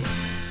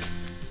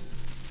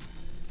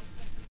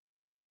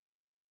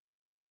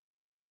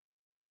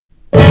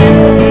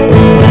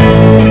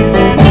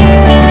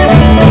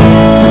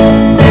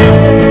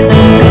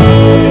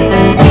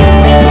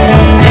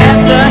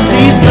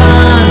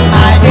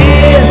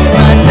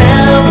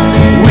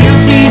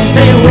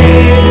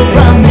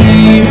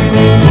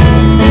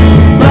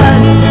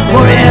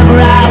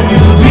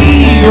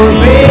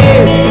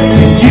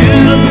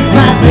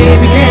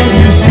 Baby, can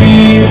you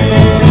see?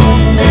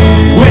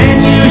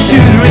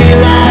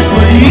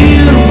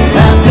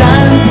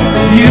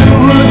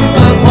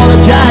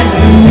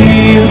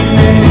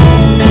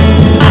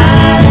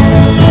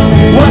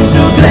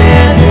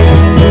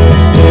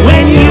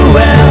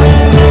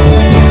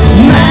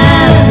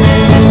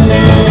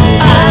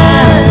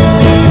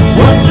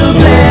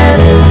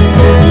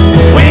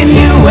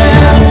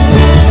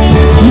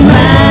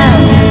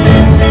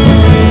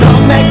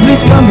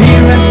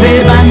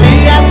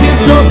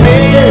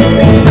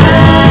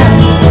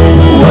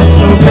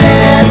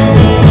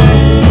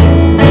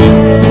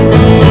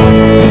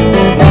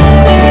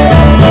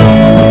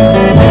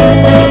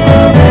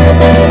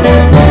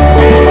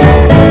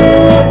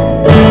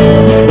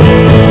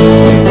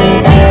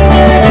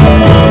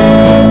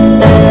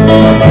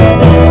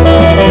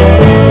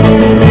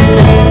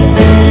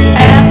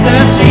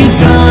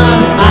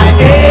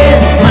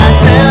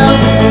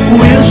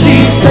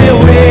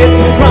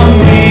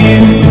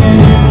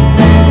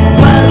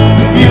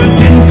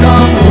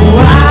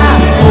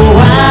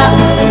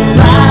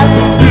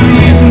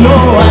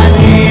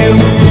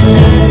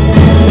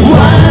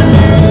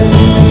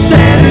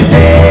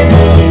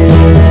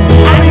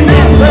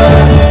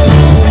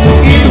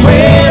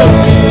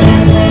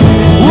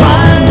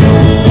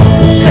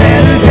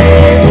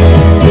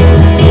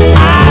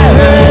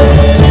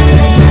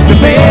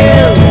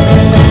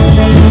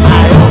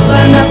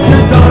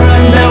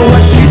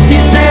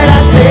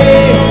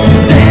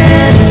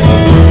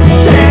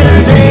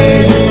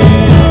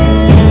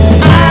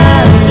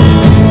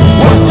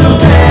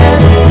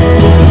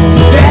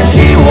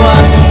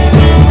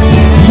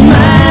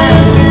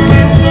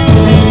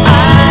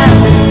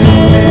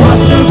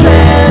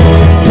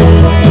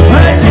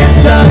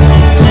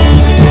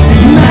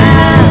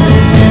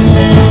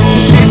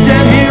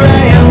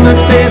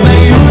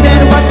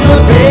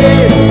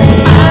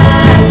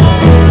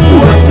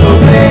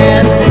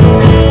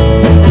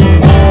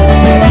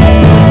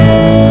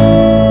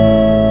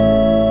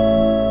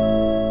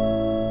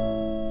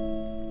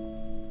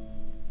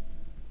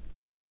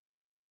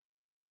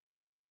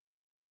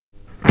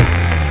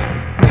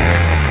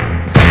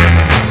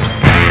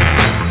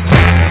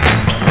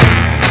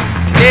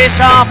 Les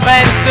gens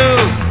prennent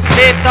tout,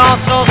 les temps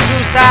sont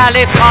sous, ça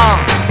les prend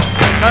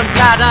comme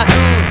ça d'un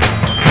coup.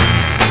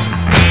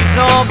 Ils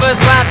ont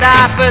besoin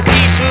d'un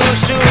petit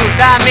chouchou,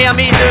 d'un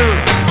myrmidou,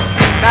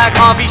 d'un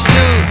grand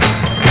bichou,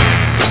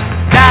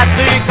 d'un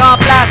truc en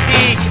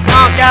plastique,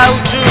 en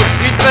caoutchouc,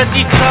 une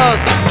petite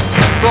sauce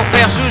pour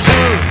faire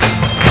joujou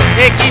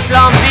et qui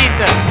flambe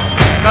vite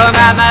comme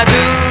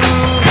Amadou.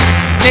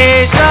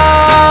 Les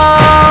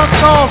gens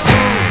sont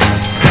fous,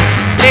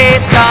 les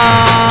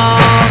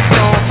temps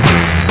sont fous,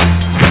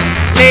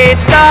 les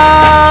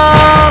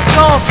temps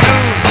sont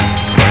flous,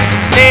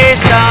 les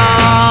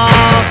gens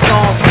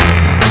sont fous.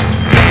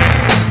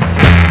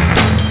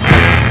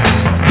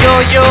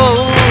 Yo-yo,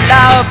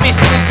 la hop et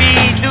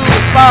Scooby-Doo,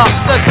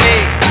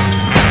 porte-clés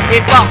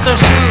et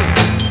porte-chou,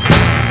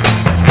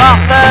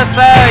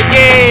 portefeuille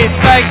et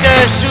feuille de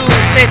chou,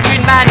 c'est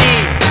une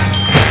manie,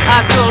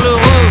 un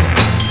tourlourou,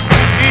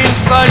 une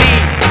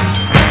folie,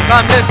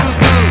 comme le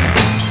toutou,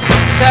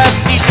 ce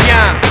petit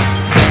chien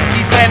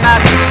qui fait ma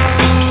toux.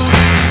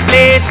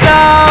 Les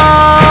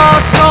temps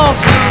sont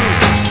flous,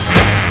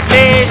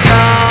 les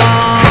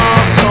gens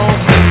sont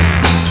fous,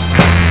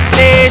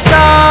 les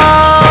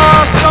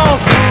gens sont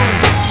fous,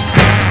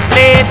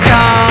 les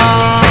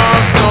temps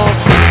sont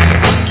fous.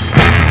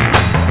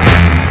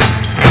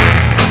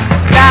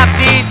 La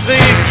petite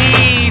rue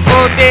qui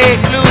vaut des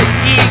clous,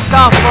 ils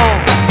s'en font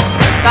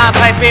d'un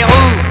vrai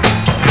Pérou.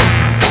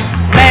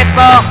 Les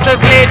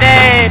porte-clés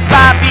n'est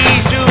pas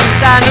bijoux,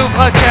 ça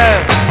n'ouvre que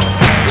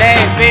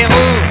les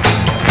verrous.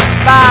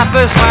 Pas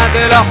besoin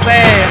de leur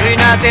faire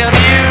une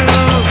interview.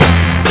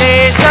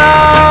 Les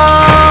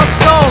gens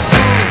sont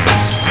fous,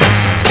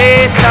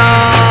 les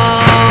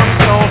temps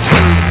sont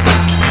fous,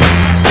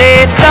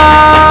 les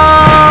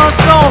temps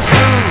sont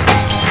fous,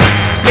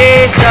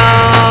 les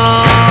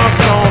gens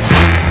sont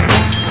fous.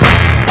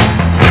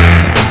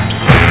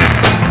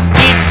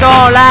 Ils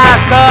sont là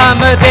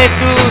comme des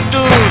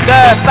toutous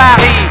de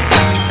Paris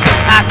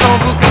à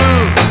Tombouctou.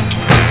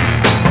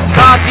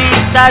 Quand il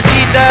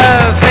s'agit de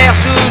faire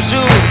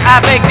joujou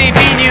avec des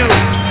bignous,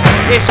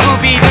 des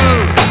Scooby-Doo,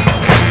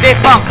 des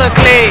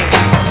porte-clés,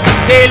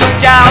 des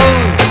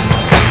loups-garous,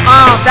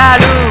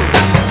 andalous,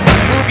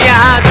 ou bien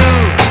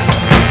hindous,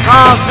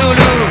 grand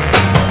zoulou,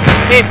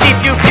 des petits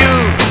piou-piou,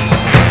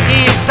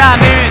 ils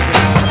s'amusent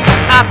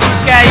à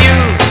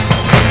pousse-cailloux,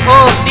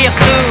 au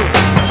tire-sous,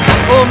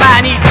 au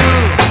Manitou,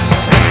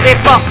 les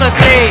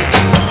porte-clés,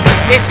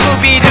 les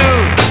Scooby-Doo,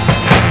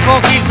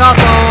 font qu'ils en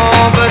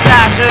tombent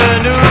à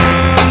genoux.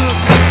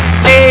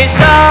 Les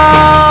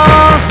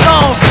gens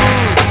sont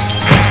fous,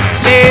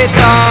 les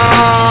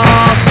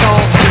temps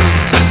sont fous,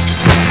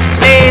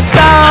 les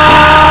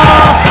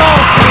temps sont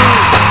fous,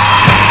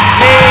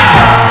 les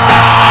gens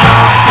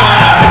sont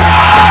fous,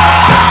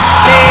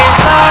 les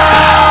gens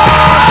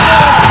sont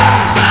fous,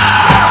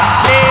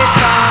 les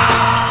temps sont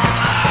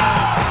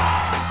fous.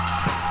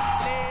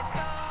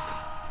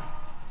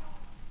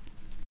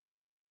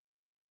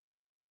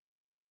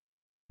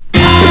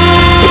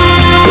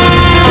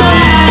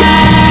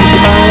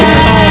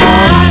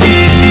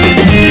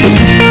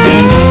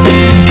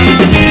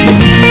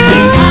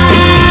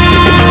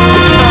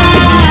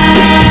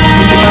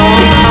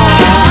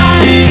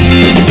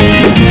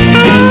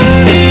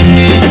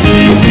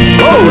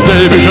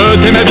 Je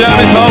t'aimais bien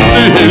mais sans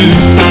plus.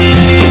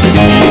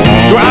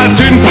 Toi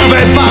tu ne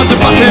pouvais pas te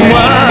passer de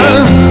moi.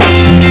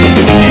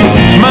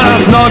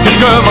 Maintenant que je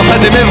commence à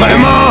t'aimer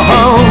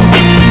vraiment,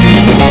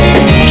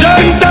 je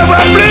ne te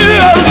vois plus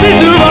aussi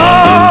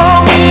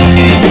souvent.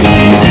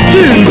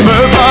 Tu ne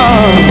peux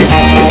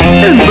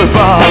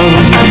pas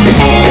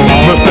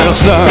me faire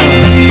ça.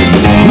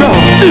 Non,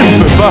 tu ne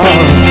peux pas.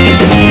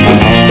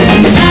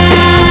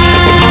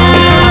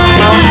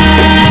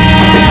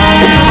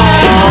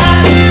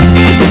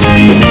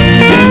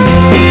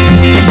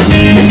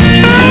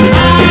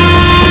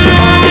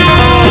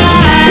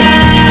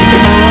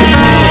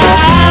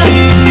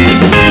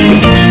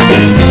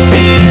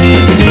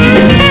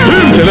 Tu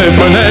me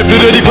téléphonais plus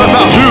de 10 fois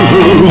par jour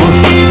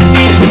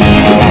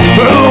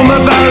pour me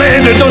parler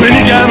de ton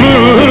unique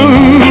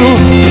amour.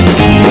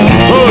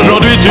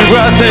 Aujourd'hui tu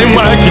vois c'est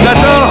moi qui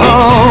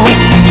t'attends.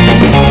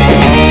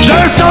 Je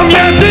sens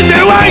bien que tu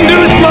t'éloignes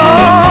doucement.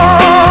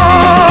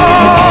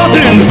 Tu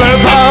ne peux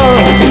pas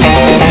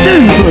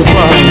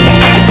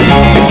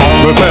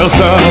me faire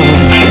ça.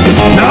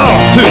 Non,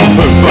 tu ne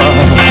peux pas.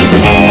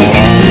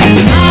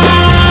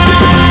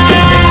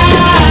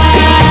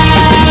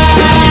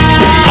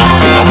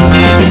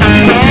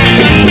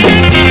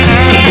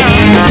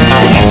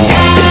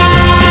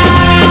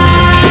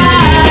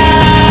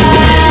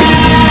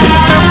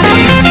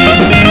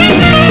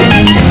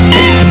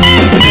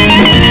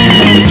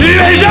 Tu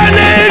es jeune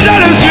et je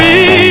le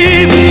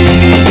suis.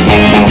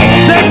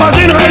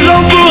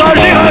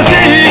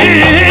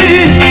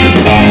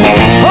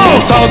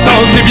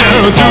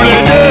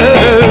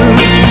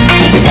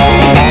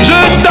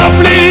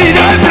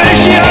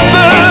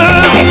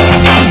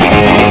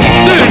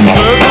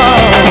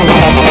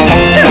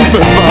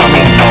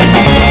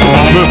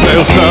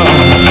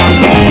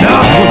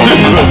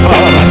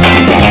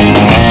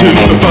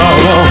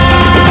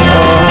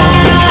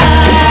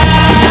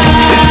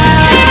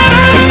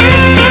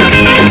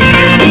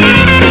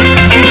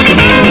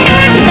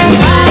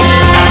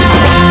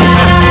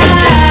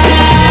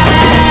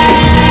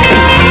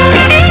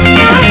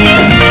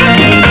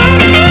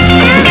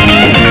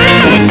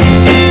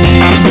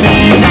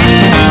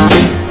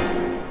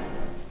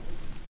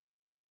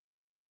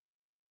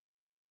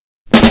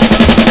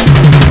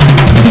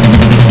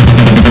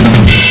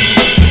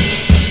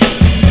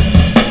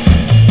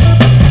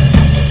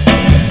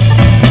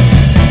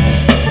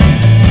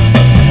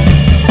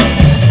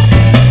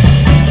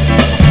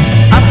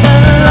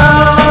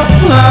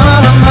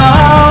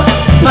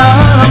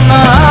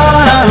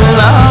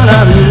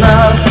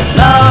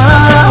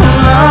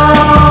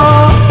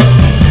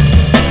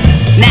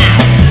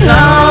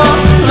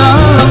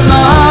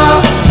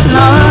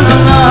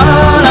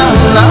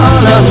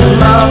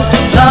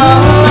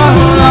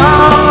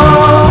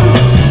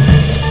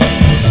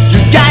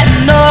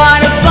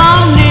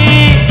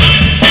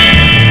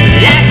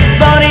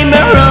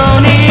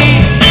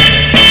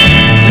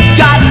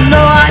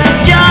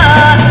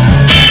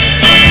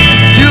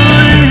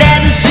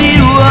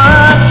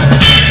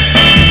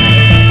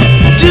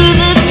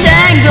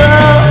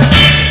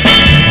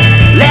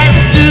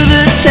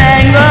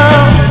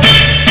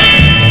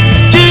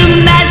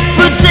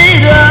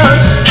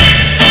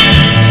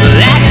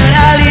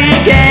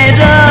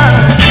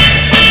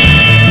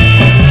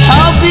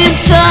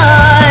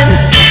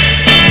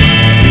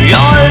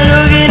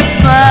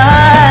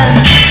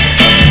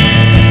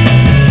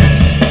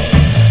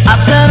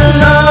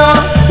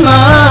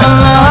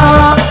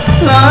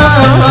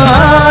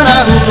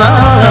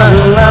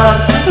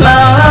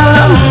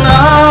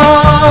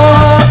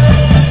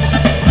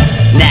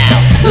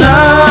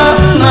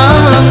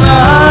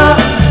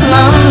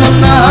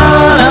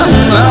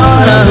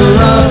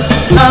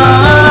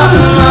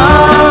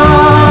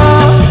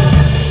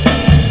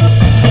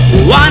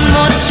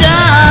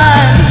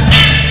 time.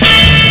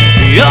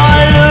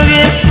 You're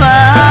looking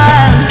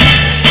fine.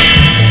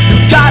 You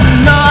got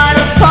no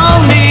other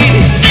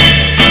pony,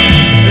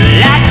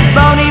 like a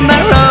bony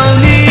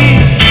Maroney.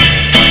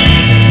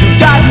 You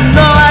got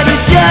no other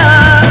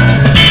job.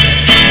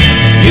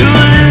 You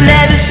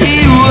let us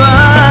see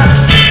what.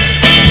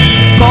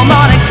 Come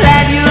on and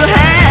clap your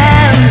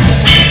hands.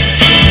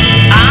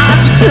 I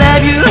should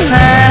clap your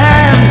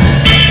hands.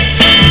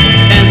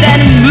 And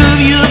then move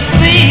your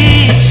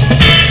feet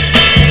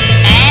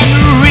and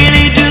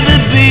really do the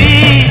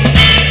beat.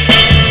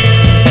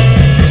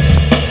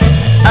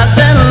 I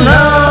said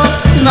no,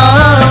 no,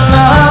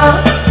 no,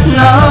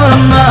 no, no,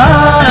 no,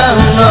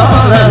 no,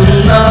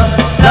 no,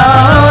 no,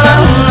 no,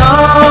 no.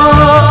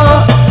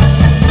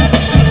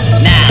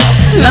 Now,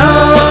 no,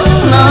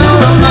 no,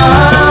 no,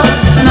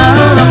 no, no,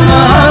 no,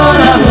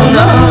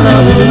 no,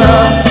 no,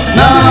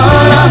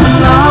 no, no,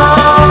 no.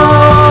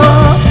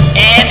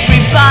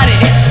 Everybody,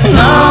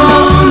 no,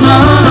 no,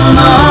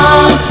 no,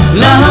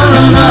 no, no,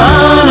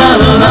 no,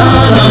 no, no,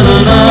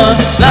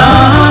 no, no,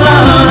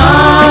 no, no.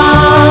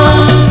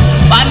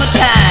 One more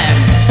time.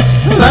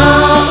 No,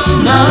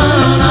 no,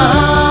 no, no,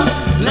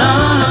 no,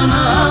 no,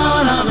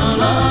 no,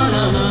 no,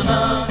 no, no,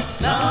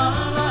 no.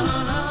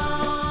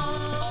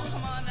 Oh,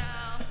 come on now.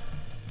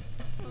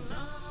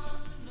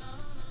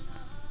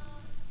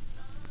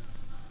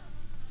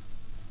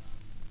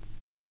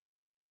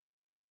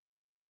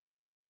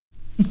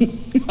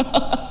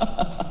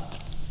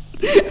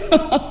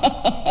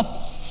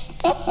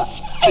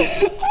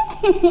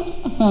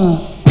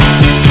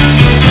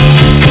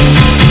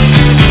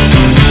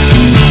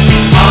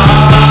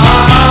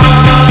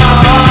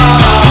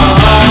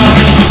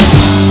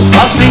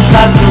 Fussy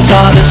patterns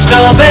are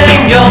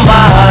disturbing your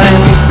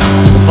mind.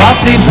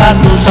 Fussy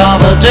patterns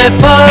of a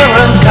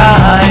different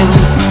kind.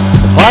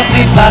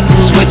 Fussy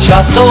patterns which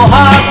are so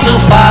hard to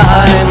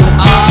find.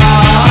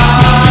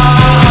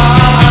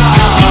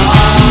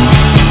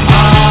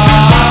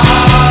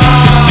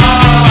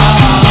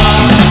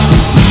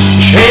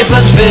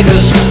 Shapeless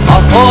figures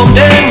are formed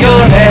in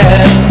your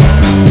head.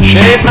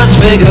 Shapeless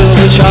figures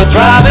which are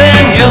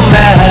driving you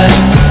mad.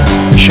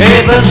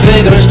 Shapeless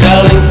figures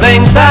telling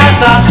things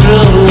that are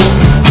true.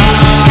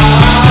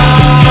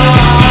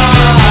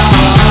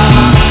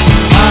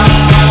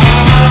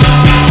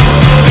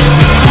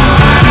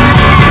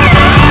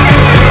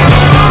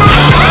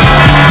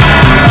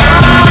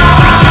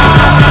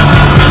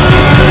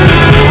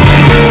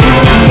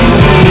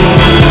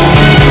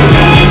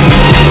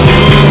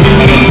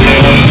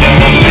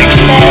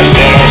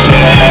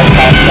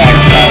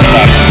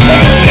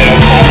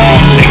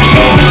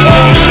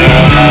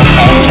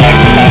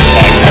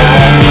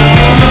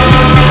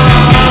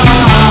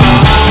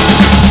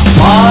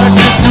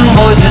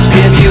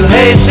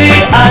 Hazy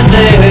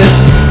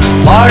ideas,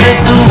 far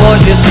distant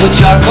voices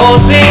which are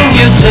causing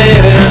you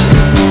tears.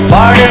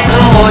 Far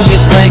distant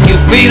voices make you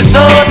feel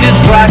so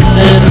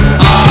distracted.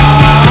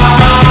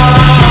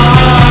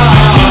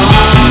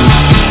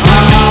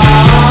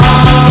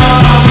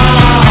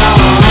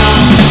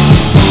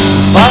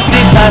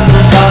 Fussy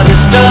patterns are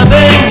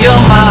disturbing your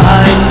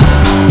mind.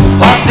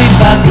 Fussy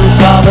patterns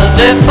of a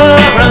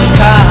different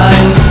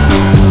kind.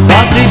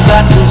 Fussy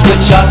patterns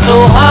which are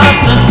so hard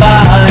to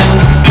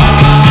find.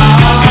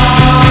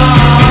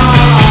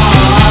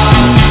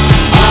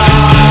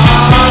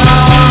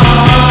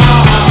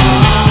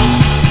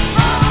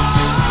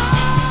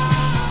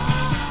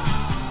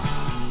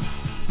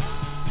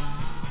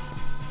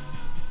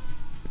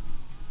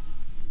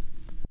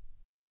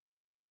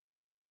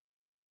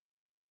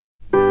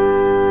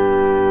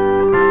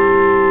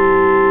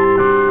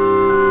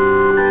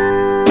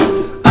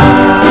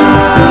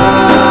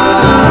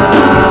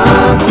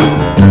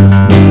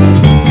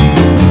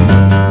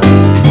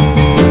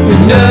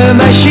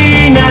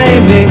 Machine à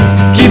aimer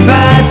qui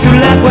passe sous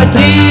la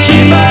poitrine,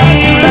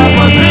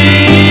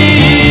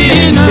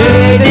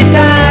 et des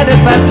tas de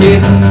papier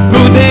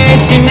pour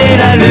dessiner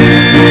la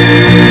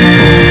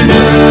lune.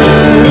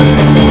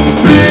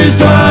 Plus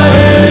toi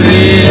et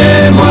lui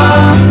et moi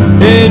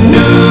et nous.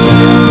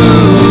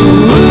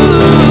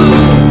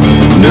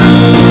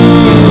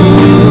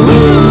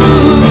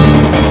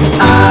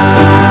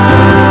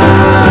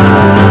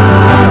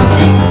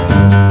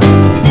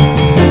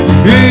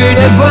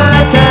 Une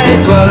boîte à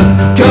étoiles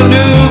qu'on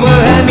ouvre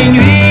à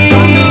minuit,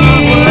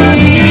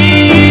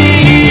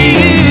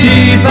 qui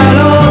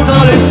balance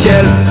dans le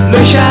ciel le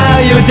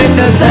chariot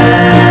d'étincelles.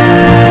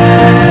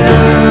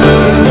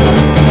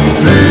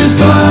 Plus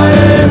toi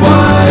et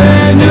moi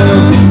et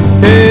nous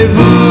et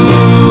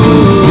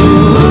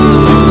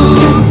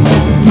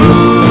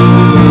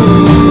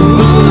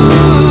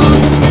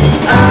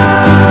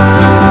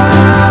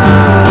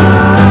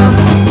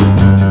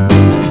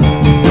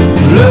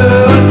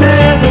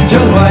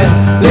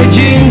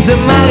de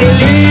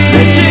Marilyn,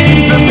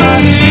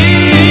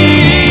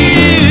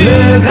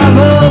 le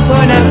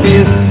gramophone à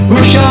pile où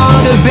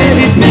chante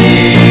Bessie Smith.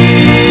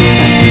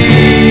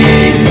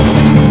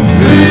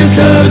 Plus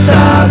le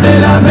sable et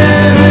la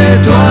mer et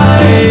toi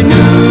et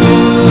nous.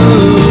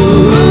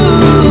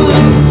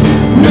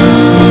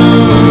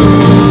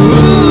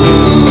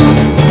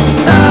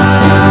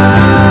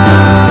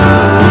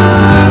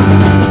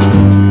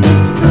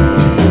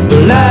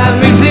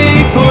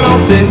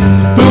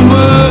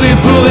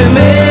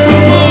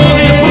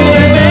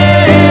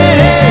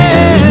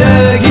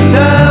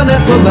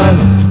 caravane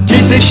qui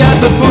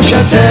s'échappe pour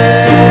chasser.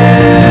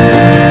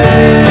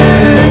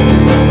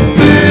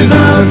 Plus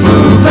un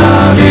fou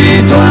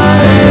Paris, toi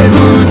et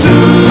vous tous,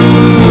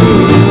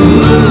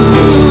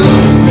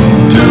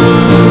 tous.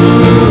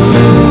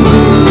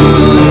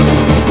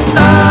 Ah.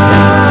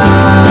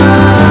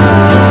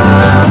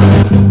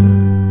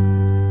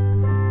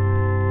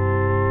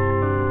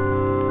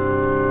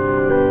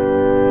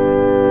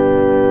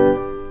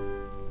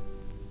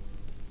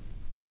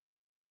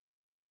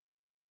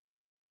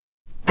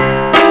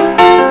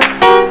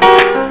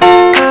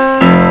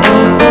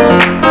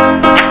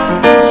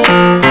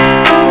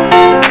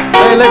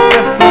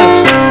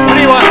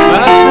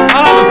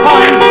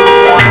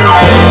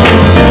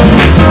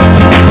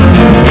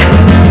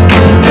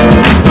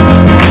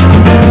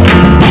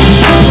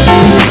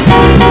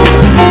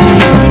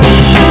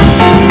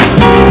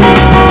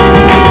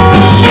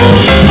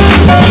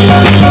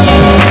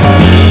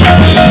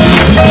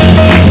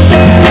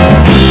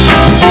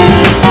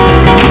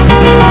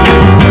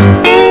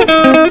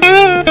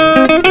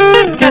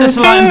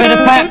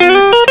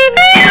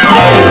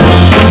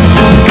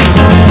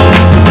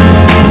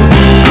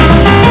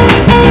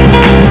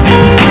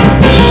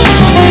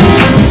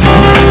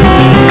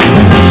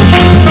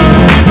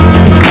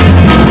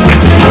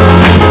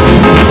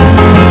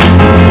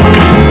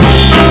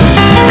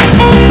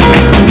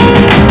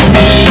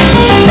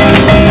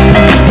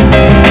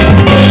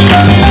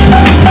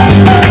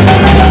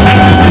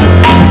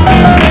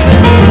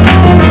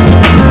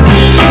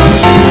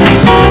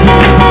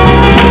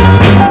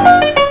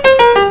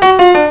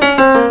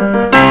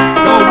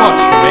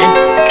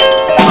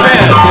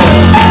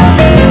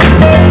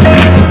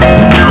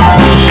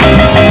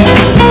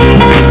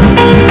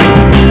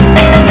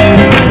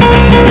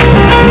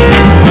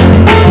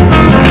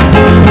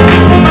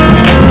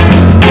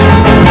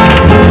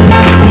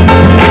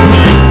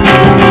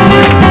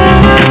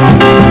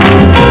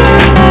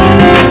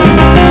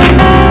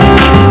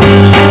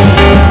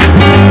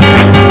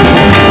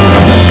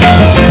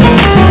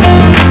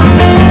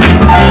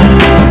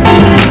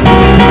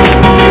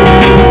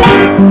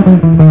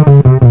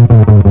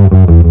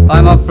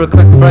 I'm off for a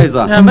quick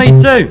Fraser. Yeah, me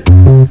too.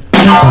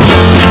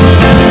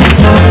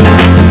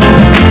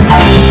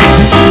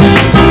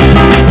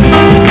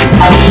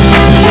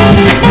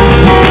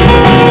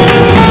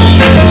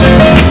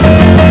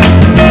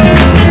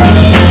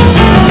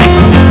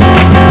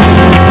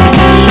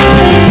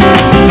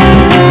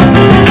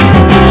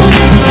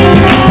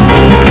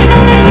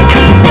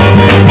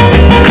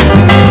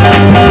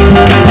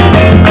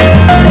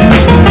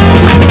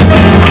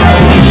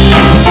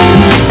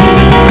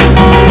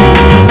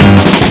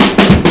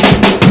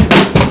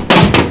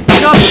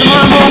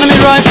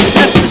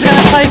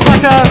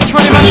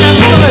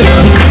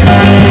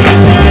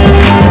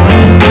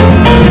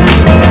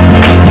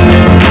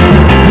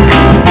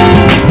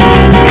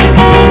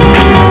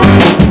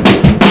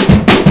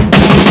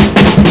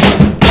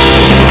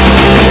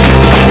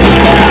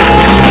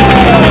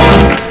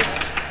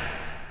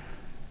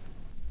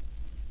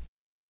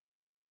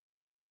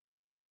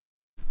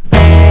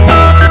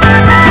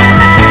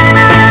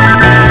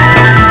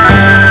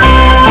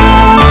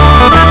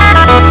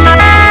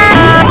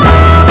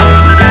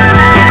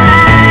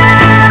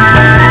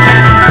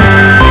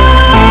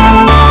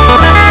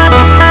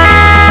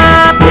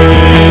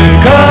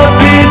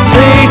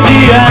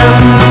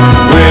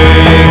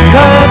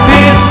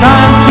 It's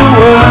time